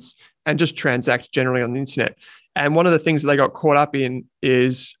payments, and just transact generally on the internet. And one of the things that they got caught up in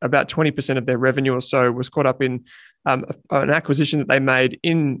is about 20% of their revenue or so was caught up in an acquisition that they made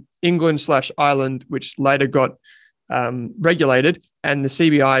in England/Ireland, which later got regulated. And the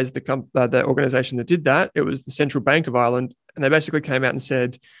CBI is the organization that did that. It was the Central Bank of Ireland. And they basically came out and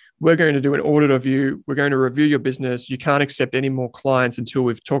said, we're going to do an audit of you. We're going to review your business. You can't accept any more clients until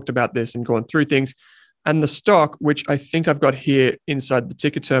we've talked about this and gone through things. And the stock, which I think I've got here inside the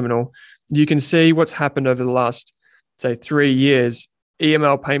ticker terminal, you can see what's happened over the last, say, 3 years.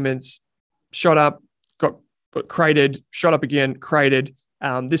 EML Payments shot up, got created, shot up again, created.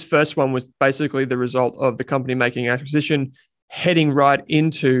 This first one was basically the result of the company making an acquisition, heading right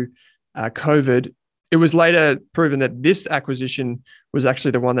into COVID. It was later proven that this acquisition was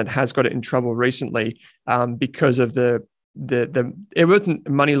actually the one that has got it in trouble recently because of the it wasn't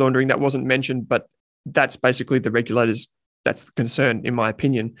money laundering that wasn't mentioned, but that's basically the regulators. That's the concern, in my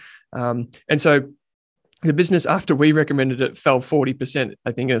opinion. And so the business, after we recommended it, fell 40%,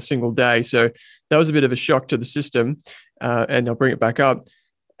 I think, in a single day. So that was a bit of a shock to the system, and I'll bring it back up.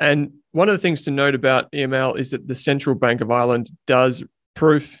 And one of the things to note about EML is that the Central Bank of Ireland does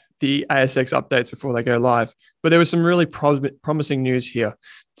proof the ASX updates before they go live. But there was some really promising news here.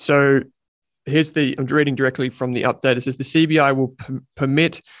 So I'm reading directly from the update. It says the CBI will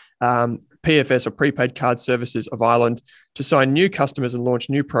permit PFS or prepaid card services of Ireland to sign new customers and launch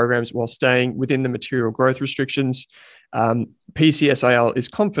new programs while staying within the material growth restrictions. PCSIL is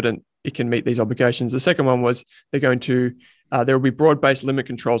confident it can meet these obligations. The second one was there will be broad-based limit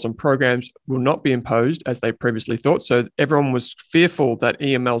controls on programs will not be imposed as they previously thought. So everyone was fearful that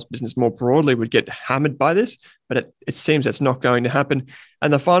EML's business more broadly would get hammered by this, but it seems that's not going to happen.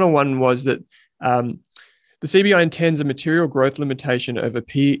 And the final one was that The CBI intends a material growth limitation over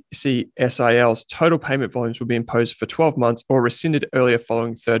PCSIL's total payment volumes will be imposed for 12 months or rescinded earlier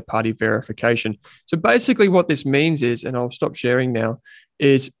following third-party verification. So basically what this means is, and I'll stop sharing now,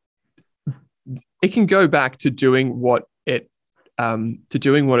 is it can go back to doing what it's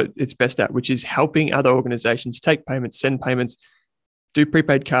best at, which is helping other organizations take payments, send payments, do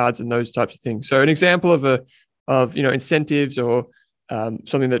prepaid cards, and those types of things. So an example of incentives or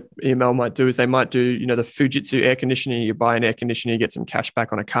something that EML might do is they might do the Fujitsu air conditioner. You buy an air conditioner, you get some cash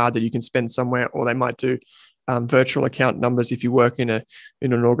back on a card that you can spend somewhere, or they might do virtual account numbers if you work in an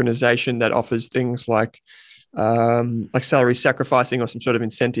organization that offers things like salary sacrificing or some sort of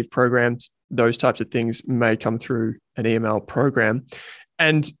incentive programs. Those types of things may come through an EML program.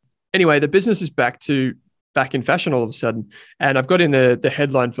 And anyway, the business is back in fashion all of a sudden. And I've got in the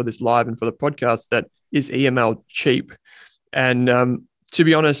headline for this live and for the podcast that is EML cheap. And to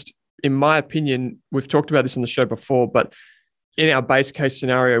be honest, in my opinion, we've talked about this on the show before, but in our base case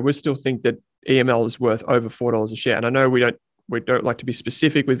scenario, we still think that EML is worth over $4 a share. And I know we don't like to be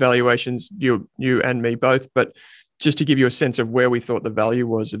specific with valuations, you and me both, but just to give you a sense of where we thought the value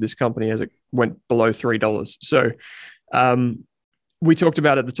was of this company as it went below $3. So we talked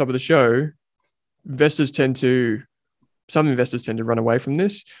about at the top of the show, some investors tend to run away from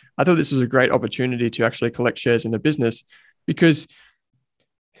this. I thought this was a great opportunity to actually collect shares in the business because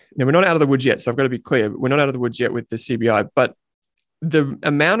we're not out of the woods yet. So I've got to be clear, we're not out of the woods yet with the CBI, but the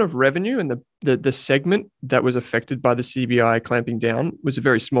amount of revenue and the segment that was affected by the CBI clamping down was a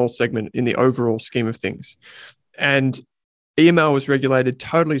very small segment in the overall scheme of things. And EML was regulated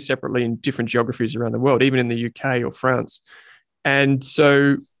totally separately in different geographies around the world, even in the UK or France. And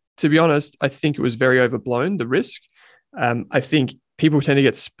so, to be honest, I think it was very overblown, the risk. I think people tend to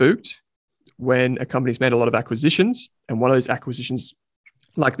get spooked when a company's made a lot of acquisitions, and one of those acquisitions,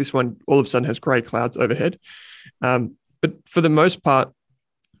 like this one, all of a sudden has grey clouds overhead. But for the most part,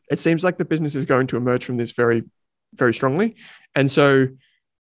 it seems like the business is going to emerge from this very, very strongly. And so,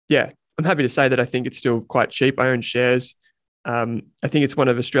 yeah, I'm happy to say that I think it's still quite cheap. I own shares. I think it's one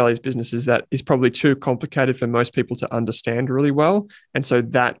of Australia's businesses that is probably too complicated for most people to understand really well. And so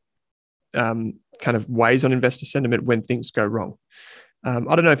that kind of weighs on investor sentiment when things go wrong. I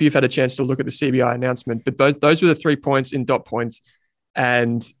don't know if you've had a chance to look at the CBI announcement, but those were the 3 points in dot points.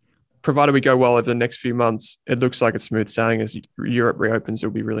 And provided we go well over the next few months, it looks like it's smooth sailing as Europe reopens.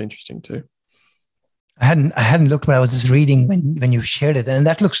 It'll be really interesting too. I hadn't looked, but I was just reading when you shared it, and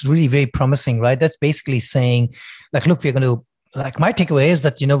that looks really very promising, right? That's basically saying, like, look, we're going to, like, my takeaway is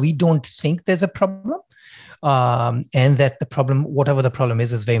that we don't think there's a problem, and that the problem, whatever the problem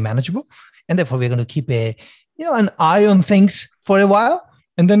is very manageable, and therefore we're going to keep an eye on things for a while,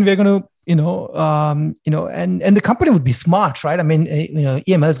 and then we're going to and the company would be smart, right? I mean,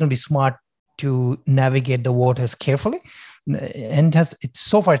 EML is going to be smart to navigate the waters carefully. And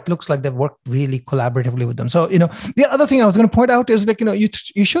so far, it looks like they've worked really collaboratively with them. So, the other thing I was going to point out is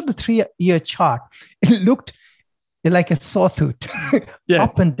you showed the 3-year chart. It looked like a sawtooth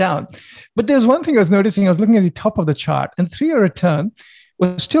up and down. But there's one thing I was noticing. I was looking at the top of the chart, and the 3-year return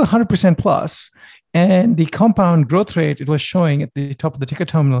was still 100% plus. And the compound growth rate it was showing at the top of the ticker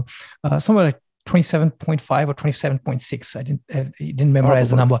terminal, somewhere like 27.5 or 27.6. I didn't memorize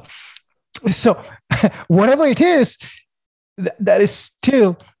the number. So whatever it is, that is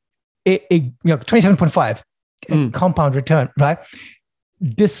still a 27.5 compound return, right?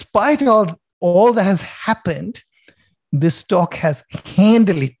 Despite all that has happened, this stock has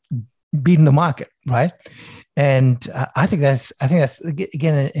handily beaten the market, right? And I think that's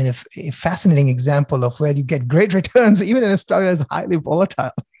again a fascinating example of where you get great returns even in a stock that is highly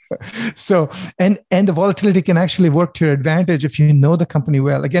volatile. So and the volatility can actually work to your advantage if you know the company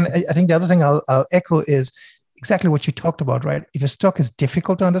well. Again, I think the other thing I'll echo is exactly what you talked about, right? If a stock is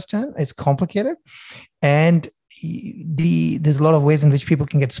difficult to understand, it's complicated, and there's a lot of ways in which people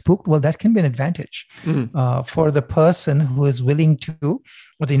can get spooked. Well, that can be an advantage for the person who is willing to,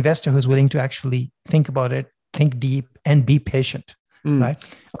 or the investor who is willing to actually think about it, think deep, and be patient, right?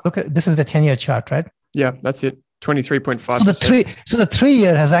 Look at this is the 10-year chart, right? Yeah, that's it. 23.5. So the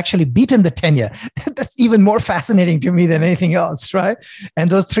 3-year has actually beaten the 10-year. That's even more fascinating to me than anything else, right? And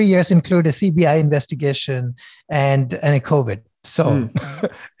those 3 years include a CBI investigation and a COVID. So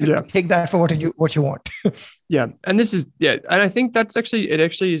take that for what you want. Yeah. And this is, and I think it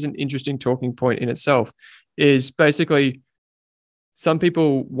actually is an interesting talking point in itself, is basically some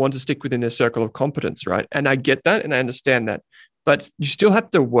people want to stick within their circle of competence, right? And I get that and I understand that, but you still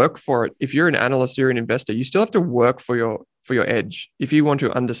have to work for it. If you're an analyst, you're an investor, you still have to work for your edge. If you want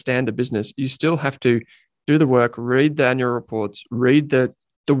to understand a business, you still have to do the work, read the annual reports, read the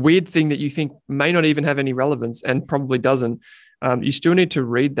the weird thing that you think may not even have any relevance and probably doesn't, you still need to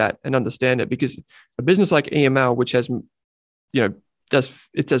read that and understand it, because a business like EML, which has,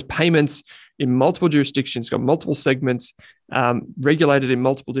 does payments in multiple jurisdictions, got multiple segments, regulated in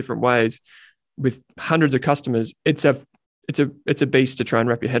multiple different ways with hundreds of customers, it's a beast to try and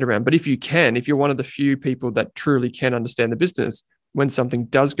wrap your head around. But if you're one of the few people that truly can understand the business, when something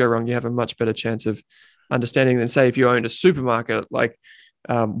does go wrong, you have a much better chance of understanding than, say, if you owned a supermarket like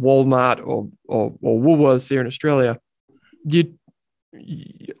Walmart or Woolworths here in Australia.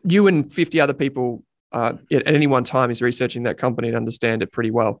 You and 50 other people at any one time is researching that company and understand it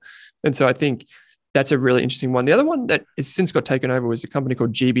pretty well. And so I think that's a really interesting one. The other one that has since got taken over was a company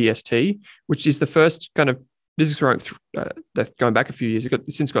called GBST, which is the first kind of, this is going back a few years,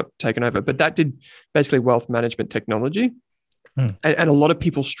 it's since got taken over, but that did basically wealth management technology. And a lot of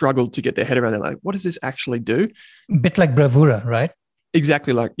people struggled to get their head around that. Like, what does this actually do? A bit like Bravura, right?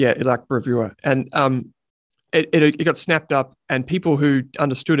 Exactly like Bravura. And it got snapped up, and people who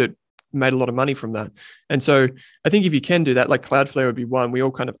understood it made a lot of money from that. And so I think if you can do that, like Cloudflare would be one. We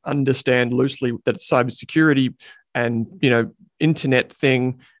all kind of understand loosely that it's cybersecurity and, internet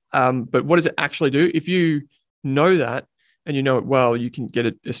thing. But what does it actually do? If you know that and you know it well, you can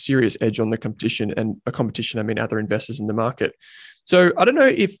get a serious edge on the competition, and a competition, I mean, other investors in the market. So I don't know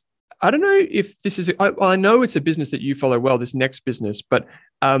if this is, I know it's a business that you follow well, this next business, but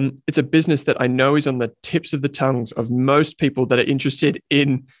it's a business that I know is on the tips of the tongues of most people that are interested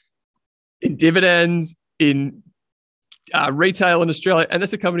in dividends, in retail in Australia. And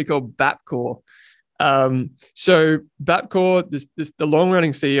that's a company called Bapcor. So Bapcor, the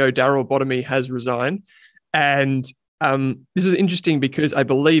long-running CEO, Daryl Bottomley, has resigned. And this is interesting because I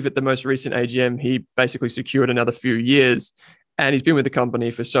believe at the most recent AGM, he basically secured another few years, and he's been with the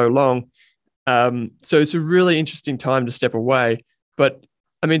company for so long. So it's a really interesting time to step away. But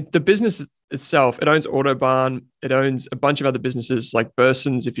I mean, the business itself, it owns Autobarn. It owns a bunch of other businesses like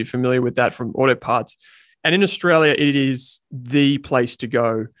Bursons, if you're familiar with that, from auto parts. And in Australia, it is the place to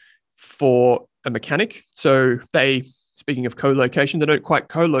go for a mechanic. So speaking of co-location, they don't quite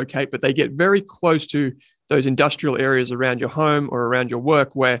co-locate, but they get very close to those industrial areas around your home or around your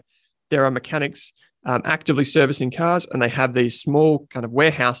work where there are mechanics actively servicing cars, and they have these small kind of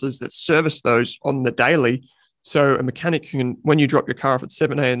warehouses that service those on the daily. So a mechanic can, when you drop your car off at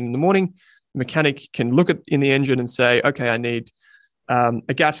 7 a.m. in the morning, the mechanic can look in the engine and say, okay, I need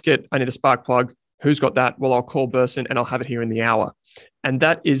a gasket, I need a spark plug. Who's got that? Well, I'll call Burson and I'll have it here in the hour. And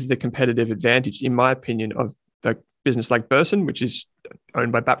that is the competitive advantage, in my opinion, of a business like Burson, which is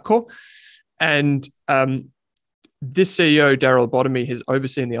owned by Bapcor. And this CEO, Daryl Bottomley, has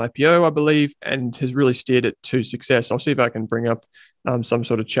overseen the IPO, I believe, and has really steered it to success. I'll see if I can bring up some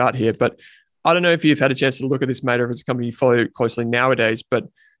sort of chart here. But I don't know if you've had a chance to look at this, mate, or if it's a company you follow closely nowadays. But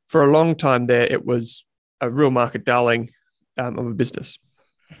for a long time there, it was a real market darling of a business.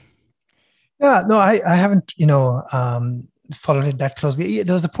 Yeah, no, I haven't, followed it that closely.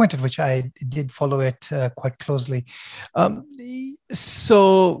 There was a point at which I did follow it quite closely.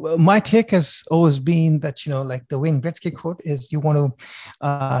 So my take has always been that, like the Wayne Gretzky quote is, you want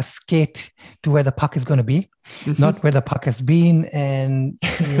to skate to where the puck is going to be, not where the puck has been. And,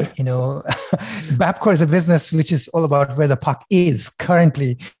 Bapcor is a business which is all about where the puck is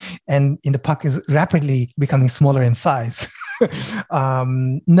currently. And the puck is rapidly becoming smaller in size.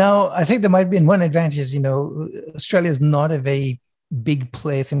 Now, I think there might be one advantage, Australia is not a very big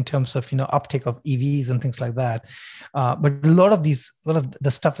place in terms of, uptake of EVs and things like that. But a lot of the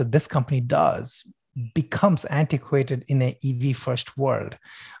stuff that this company does becomes antiquated in an EV first world.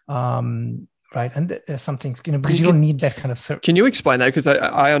 Right. And there's some things, because you don't need that kind of service. Can you explain that? Because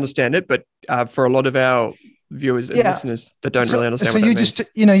I understand it, but for a lot of our viewers and listeners that don't really understand what that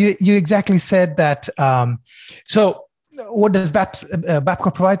means. You exactly said that. So what does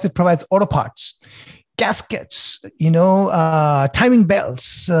Bapcor provides? It provides auto parts, gaskets, timing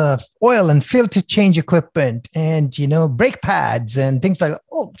belts, oil and filter change equipment, and, brake pads and things like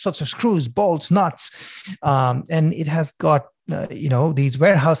all sorts of screws, bolts, nuts. And it has got, these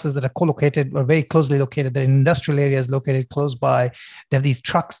warehouses that are co-located or very closely located. They're in industrial areas located close by. They have these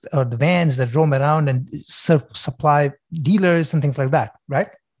trucks or the vans that roam around and supply dealers and things like that, right?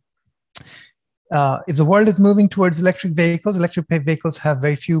 If the world is moving towards electric vehicles have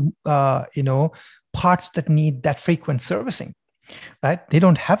very few, parts that need that frequent servicing, right? They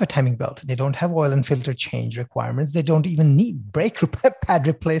don't have a timing belt. They don't have oil and filter change requirements. They don't even need brake pad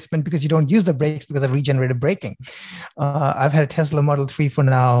replacement because you don't use the brakes because of regenerative braking. I've had a Tesla Model 3 for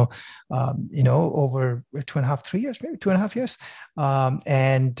now, over 2.5, 3 years, maybe 2.5 years.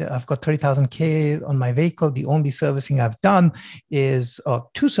 And I've got 30,000 K on my vehicle. The only servicing I've done is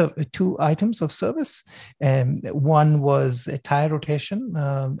two items of service. And one was a tire rotation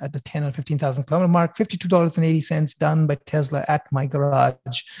at the 10 or 15,000 kilometer mark, $52.80 done by Tesla at my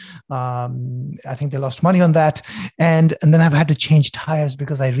garage. I think they lost money on that. And then I've had to change tires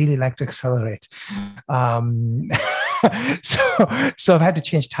because I really like to accelerate. So I've had to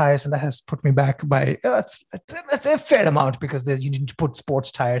change tires, and that has put me back by that's a fair amount because you need to put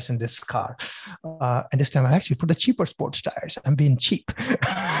sports tires in this car. And this time I actually put the cheaper sports tires. I'm being cheap.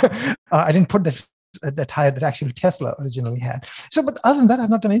 I didn't put the tire that actually Tesla originally had. So, but other than that, I've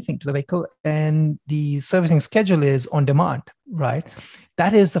not done anything to the vehicle, and the servicing schedule is on demand, right?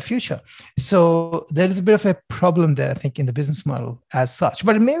 That is the future. So there is a bit of a problem there, I think, in the business model as such.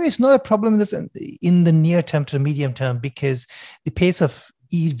 But maybe it's not a problem in the near term to the medium term, because the pace of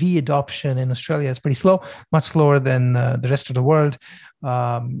EV adoption in Australia is pretty slow, much slower than the rest of the world,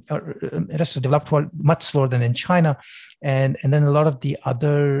 or the rest of the developed world, much slower than in China. And then a lot of the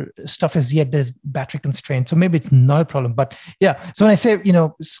other stuff is yet there's battery constraints. So maybe it's not a problem. But yeah, so when I say,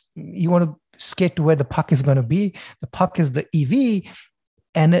 you want to skate to where the puck is going to be, the puck is the EV.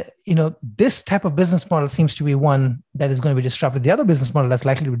 And, this type of business model seems to be one that is going to be disrupted. The other business model that's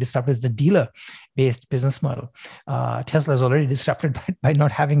likely to be disrupted is the dealer-based business model. Tesla is already disrupted by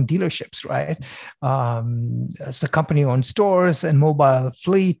not having dealerships, right? It's the company-owned stores and mobile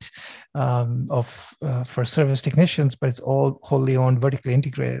fleet for service technicians, but it's all wholly owned, vertically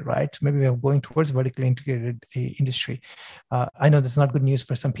integrated, right? So maybe we're going towards vertically integrated industry. I know that's not good news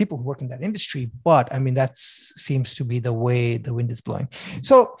for some people who work in that industry, but I mean, that seems to be the way the wind is blowing.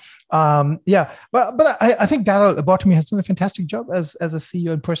 So, but I think Darryl Abotomey has done a fantastic job as a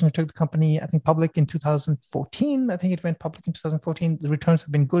CEO and person who took the company, I think, public in 2014. I think it went public in 2014. The returns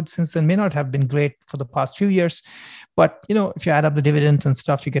have been good since then. May not have been great for the past few years, but if you add up the dividends and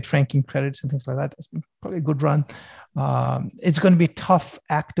stuff, you get franking credits and things like that. It's been probably a good run. It's going to be a tough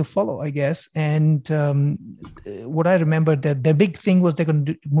act to follow, I guess. And what I remember, their big thing was they're going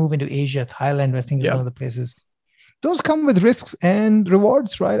to move into Asia. Thailand, I think, is one of the places. Those come with risks and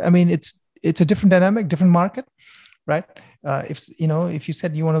rewards, right? I mean, it's a different dynamic, different market, right? If you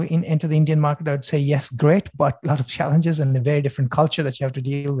said you want to enter the Indian market, I would say yes, great, but a lot of challenges and a very different culture that you have to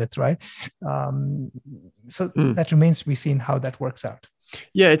deal with, right? That remains to be seen how that works out.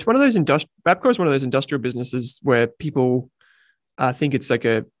 Yeah, it's one of those Bapcor is one of those industrial businesses where people think it's like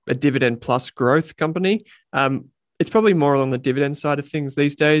a dividend plus growth company. It's probably more along the dividend side of things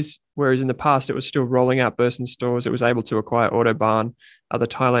these days, whereas in the past it was still rolling out Burson stores. It was able to acquire Autobarn. The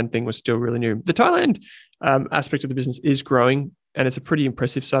Thailand thing was still really new. The Thailand aspect of the business is growing, and it's a pretty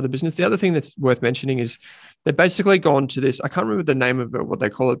impressive side of the business. The other thing that's worth mentioning is they've basically gone to this, I can't remember the name of it, what they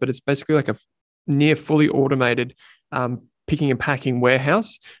call it, but it's basically like a near fully automated picking and packing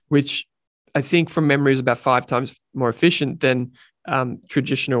warehouse, which I think from memory is about 5 times more efficient than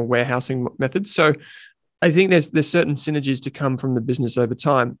traditional warehousing methods. So I think there's certain synergies to come from the business over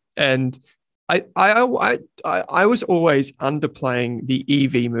time. And I was always underplaying the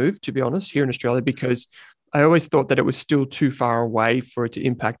EV move, to be honest, here in Australia, because I always thought that it was still too far away for it to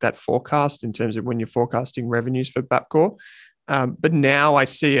impact that forecast in terms of when you're forecasting revenues for Bapcor. But now I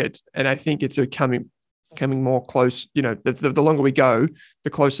see it, and I think it's coming more close. The longer we go,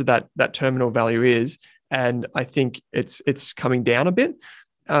 the closer that terminal value is, and I think it's coming down a bit.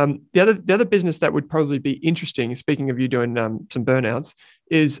 The other business that would probably be interesting, speaking of you doing some burnouts,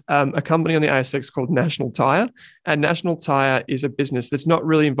 is a company on the ASX called National Tyre. And National Tyre is a business that's not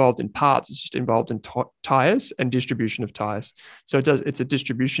really involved in parts; it's just involved in tyres and distribution of tyres. So it's a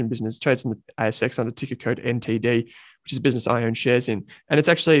distribution business. It trades on the ASX under ticker code NTD, which is a business I own shares in. And it's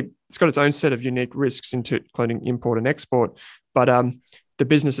got its own set of unique risks, including import and export. But the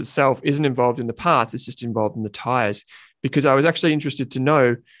business itself isn't involved in the parts; it's just involved in the tyres. Because I was actually interested to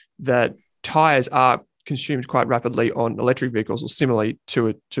know that tyres are consumed quite rapidly on electric vehicles, or similarly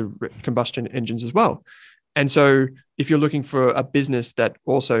to combustion engines as well. And so if you're looking for a business that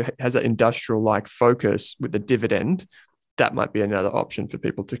also has an industrial-like focus with the dividend, that might be another option for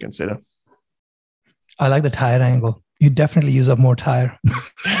people to consider. I like the tyre angle. You definitely use up more tyre.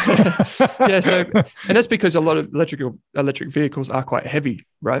 Yeah, and that's because a lot of electric vehicles are quite heavy,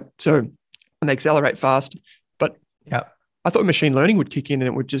 right? So, and they accelerate fast. Yeah, I thought machine learning would kick in and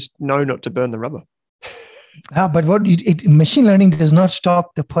it would just know not to burn the rubber. But machine learning does not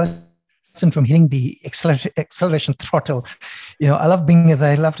stop the person from hitting the acceleration throttle. I love being, as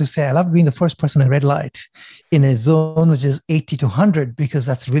I love to say, I love being the first person at red light in a zone which is 80 to 100 because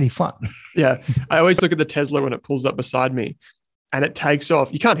that's really fun. Yeah. I always look at the Tesla when it pulls up beside me and it takes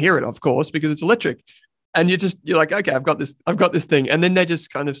off. You can't hear it, of course, because it's electric. And you're like, okay, I've got this thing. And then they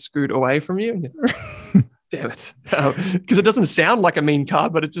just kind of scoot away from you. Damn it. Because it doesn't sound like a mean car,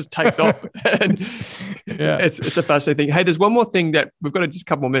 but it just takes off. And Yeah. it's a fascinating thing. Hey, there's one more thing that we've got just a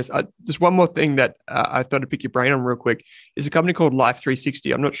couple more minutes. Just one more thing that I thought I'd pick your brain on real quick is a company called Life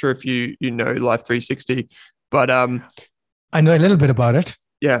 360. I'm not sure if you know Life 360, but I know a little bit about it.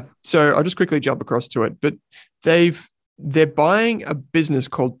 yeah. So I'll just quickly jump across to it. But they're buying a business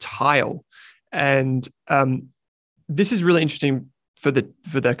called Tile. And this is really interesting for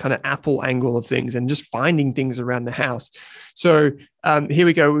the kind of Apple angle of things and just finding things around the house. So here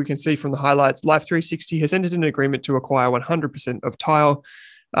we go. We can see from the highlights, Life 360 has entered an agreement to acquire 100% of Tile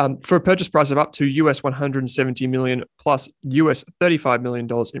for a purchase price of up to US $170 million plus US $35 million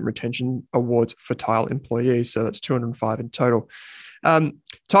in retention awards for Tile employees. So that's 205 in total.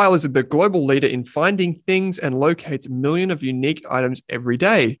 Tile is the global leader in finding things and locates millions of unique items every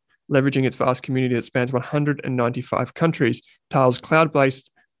day. Leveraging its vast community that spans 195 countries, Tile's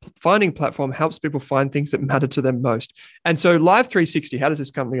cloud-based finding platform helps people find things that matter to them most. And so Live 360, how does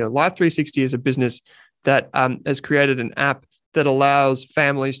this come together? Live 360 is a business that has created an app that allows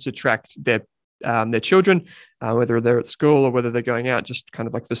families to track their children, whether they're at school or whether they're going out, just kind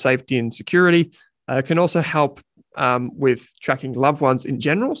of like for safety and security. It can also help with tracking loved ones in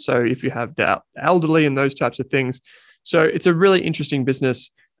general. So if you have the elderly and those types of things. So it's a really interesting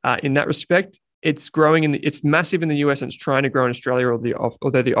business. In that respect, it's growing it's massive in the US and it's trying to grow in Australia,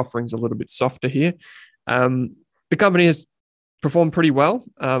 although the offering's a little bit softer here. The company has performed pretty well.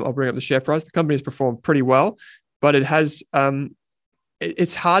 I'll bring up the share price. The company has performed pretty well, but it has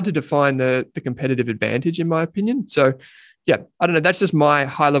it's hard to define the competitive advantage, in my opinion. So, yeah, I don't know. That's just my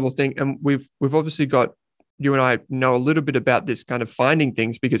high level thing, and we've obviously got, you and I know a little bit about this kind of finding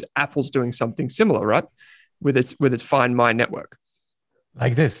things because Apple's doing something similar, right, with its Find My network.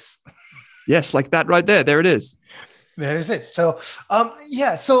 Like this. Yes, like that right there. There it is. There is it. So,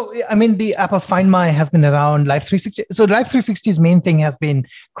 yeah. So, I mean, the Apple's Find My has been around. Life 360. So, Life 360's main thing has been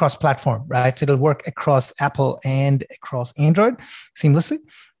cross-platform, right? So it'll work across Apple and across Android seamlessly.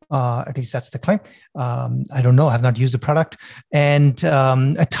 At least that's the claim. I don't know. I've not used the product. And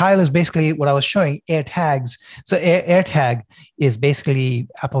a Tile is basically what I was showing, AirTags. So AirTag is basically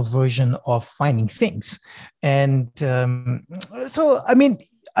Apple's version of finding things. And so, I mean,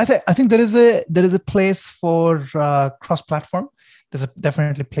 I think there is a place for cross-platform. There's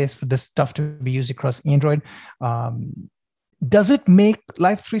definitely a place for this stuff to be used across Android. Does it make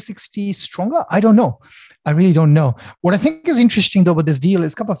Life 360 stronger? I don't know. I really don't know. What I think is interesting though with this deal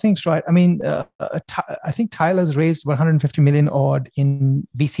is a couple of things, right? I mean, I think Tile has raised 150 million odd in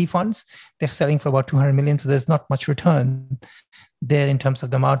VC funds. They're selling for about 200 million. So there's not much return there in terms of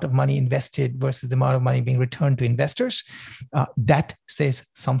the amount of money invested versus the amount of money being returned to investors. That says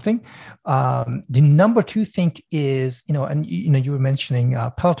something. The number two thing is, and you were mentioning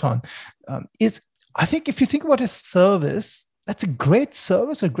Peloton, is I think if you think about a service, that's a great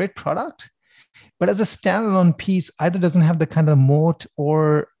service or great product, but as a standalone piece, either doesn't have the kind of moat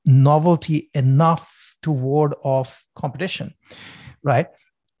or novelty enough to ward off competition, right?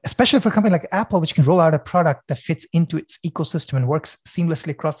 Especially for a company like Apple, which can roll out a product that fits into its ecosystem and works seamlessly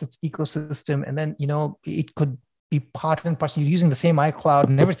across its ecosystem. And then, it could be part and parcel. You're using the same iCloud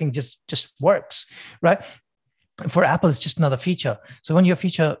and everything just works, right? For Apple, it's just another feature. So when your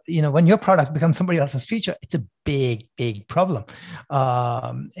feature, when your product becomes somebody else's feature, it's a big, big problem.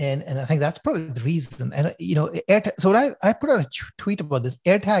 And I think that's probably the reason. And, AirTag, so I put out a tweet about this.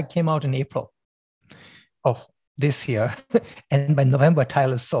 AirTag came out in April of this year. And by November,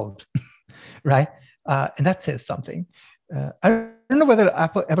 Tile is sold, right? And that says something. I don't know whether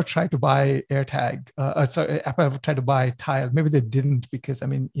Apple ever tried to buy AirTag. Apple ever tried to buy Tile. Maybe they didn't because,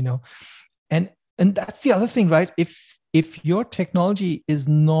 and that's the other thing, right? If your technology is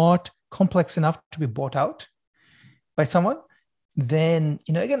not complex enough to be bought out by someone, then,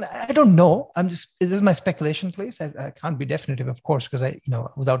 again, I don't know. This is my speculation, please. I can't be definitive, of course, because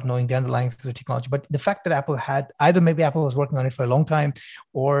without knowing the underlying of the technology. But the fact that Apple had maybe Apple was working on it for a long time,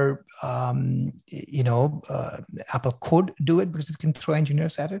 or Apple could do it because it can throw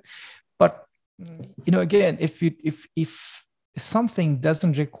engineers at it. But again, if something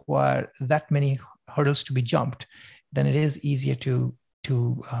doesn't require that many hurdles to be jumped, then it is easier to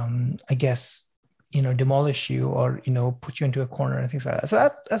I guess, demolish you or, put you into a corner and things like that. So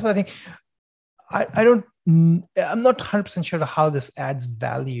that's what I think. I'm not 100% sure how this adds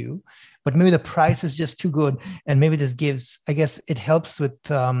value, but maybe the price is just too good. And maybe this gives, I guess it helps with,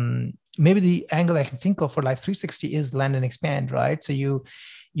 maybe the angle I can think of for Life 360 is land and expand, right? So you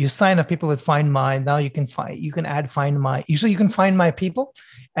sign up people with Find My. Now you can add Find My. Usually you can find my people,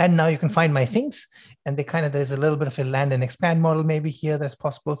 and now you can find my things. And there's a little bit of a land and expand model maybe here that's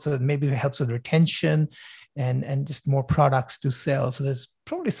possible. So maybe it helps with retention and just more products to sell. So there's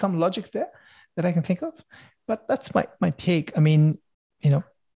probably some logic there that I can think of. But that's my take. I mean, and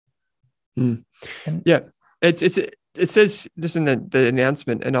yeah, it says just in the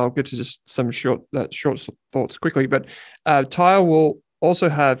announcement, and I'll get to just some short thoughts quickly. But Tile will also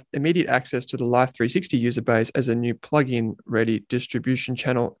have immediate access to the Life 360 user base as a new plugin ready distribution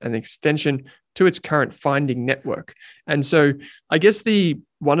channel and extension to its current finding network. And so I guess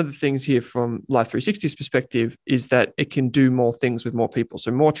one of the things here from Life 360's perspective is that it can do more things with more people. So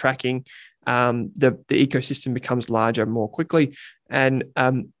more tracking, the ecosystem becomes larger more quickly. And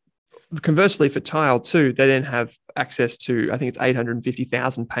conversely for Tile too, they then have access to, I think it's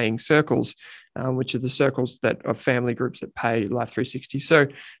 850,000 paying circles, which are the circles that are family groups that pay Life 360. So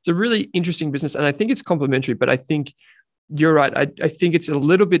it's a really interesting business, and I think it's complementary, but I think you're right. I think it's a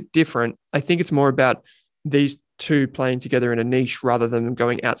little bit different. I think it's more about these two playing together in a niche rather than them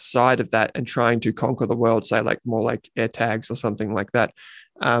going outside of that and trying to conquer the world, say more like AirTags or something like that.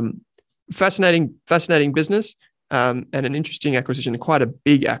 Fascinating business. And an interesting acquisition, quite a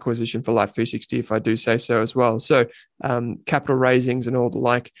big acquisition for Life 360, if I do say so as well. So capital raisings and all the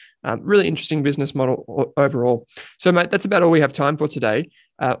like, really interesting business model overall. So mate, that's about all we have time for today.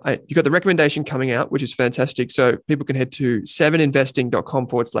 You've got the recommendation coming out, which is fantastic. So people can head to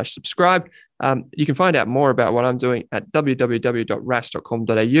 7investing.com/subscribe. You can find out more about what I'm doing at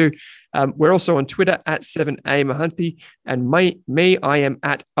www.rask.com.au. We're also on Twitter at 7amahanti, and I am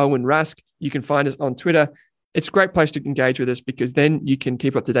at Owen Rask. You can find us on Twitter. It's a great place to engage with us because then you can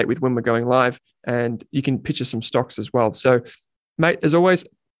keep up to date with when we're going live, and you can pitch us some stocks as well. So, mate, as always,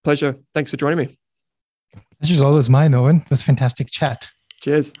 pleasure. Thanks for joining me. Pleasure's always mine, Owen. It was a fantastic chat.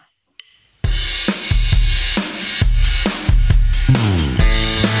 Cheers.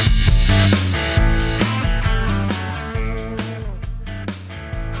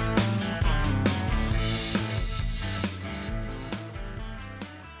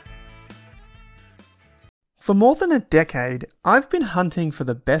 For more than a decade, I've been hunting for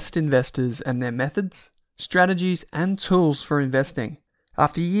the best investors and their methods, strategies, and tools for investing.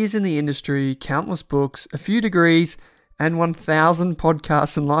 After years in the industry, countless books, a few degrees, and 1,000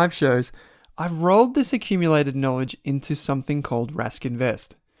 podcasts and live shows, I've rolled this accumulated knowledge into something called Rask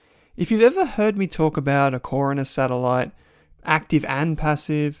Invest. If you've ever heard me talk about a core and a satellite, active and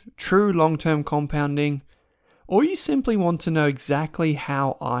passive, true long-term compounding, or you simply want to know exactly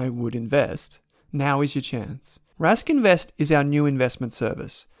how I would invest, now is your chance. Rask Invest is our new investment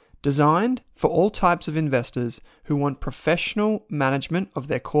service, designed for all types of investors who want professional management of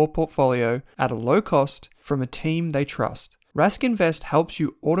their core portfolio at a low cost from a team they trust. Rask Invest helps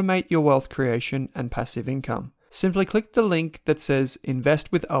you automate your wealth creation and passive income. Simply click the link that says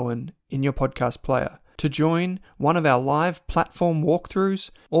Invest with Owen in your podcast player to join one of our live platform walkthroughs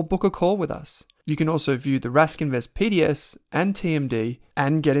or book a call with us. You can also view the Rask Invest PDS and TMD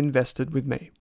and get invested with me.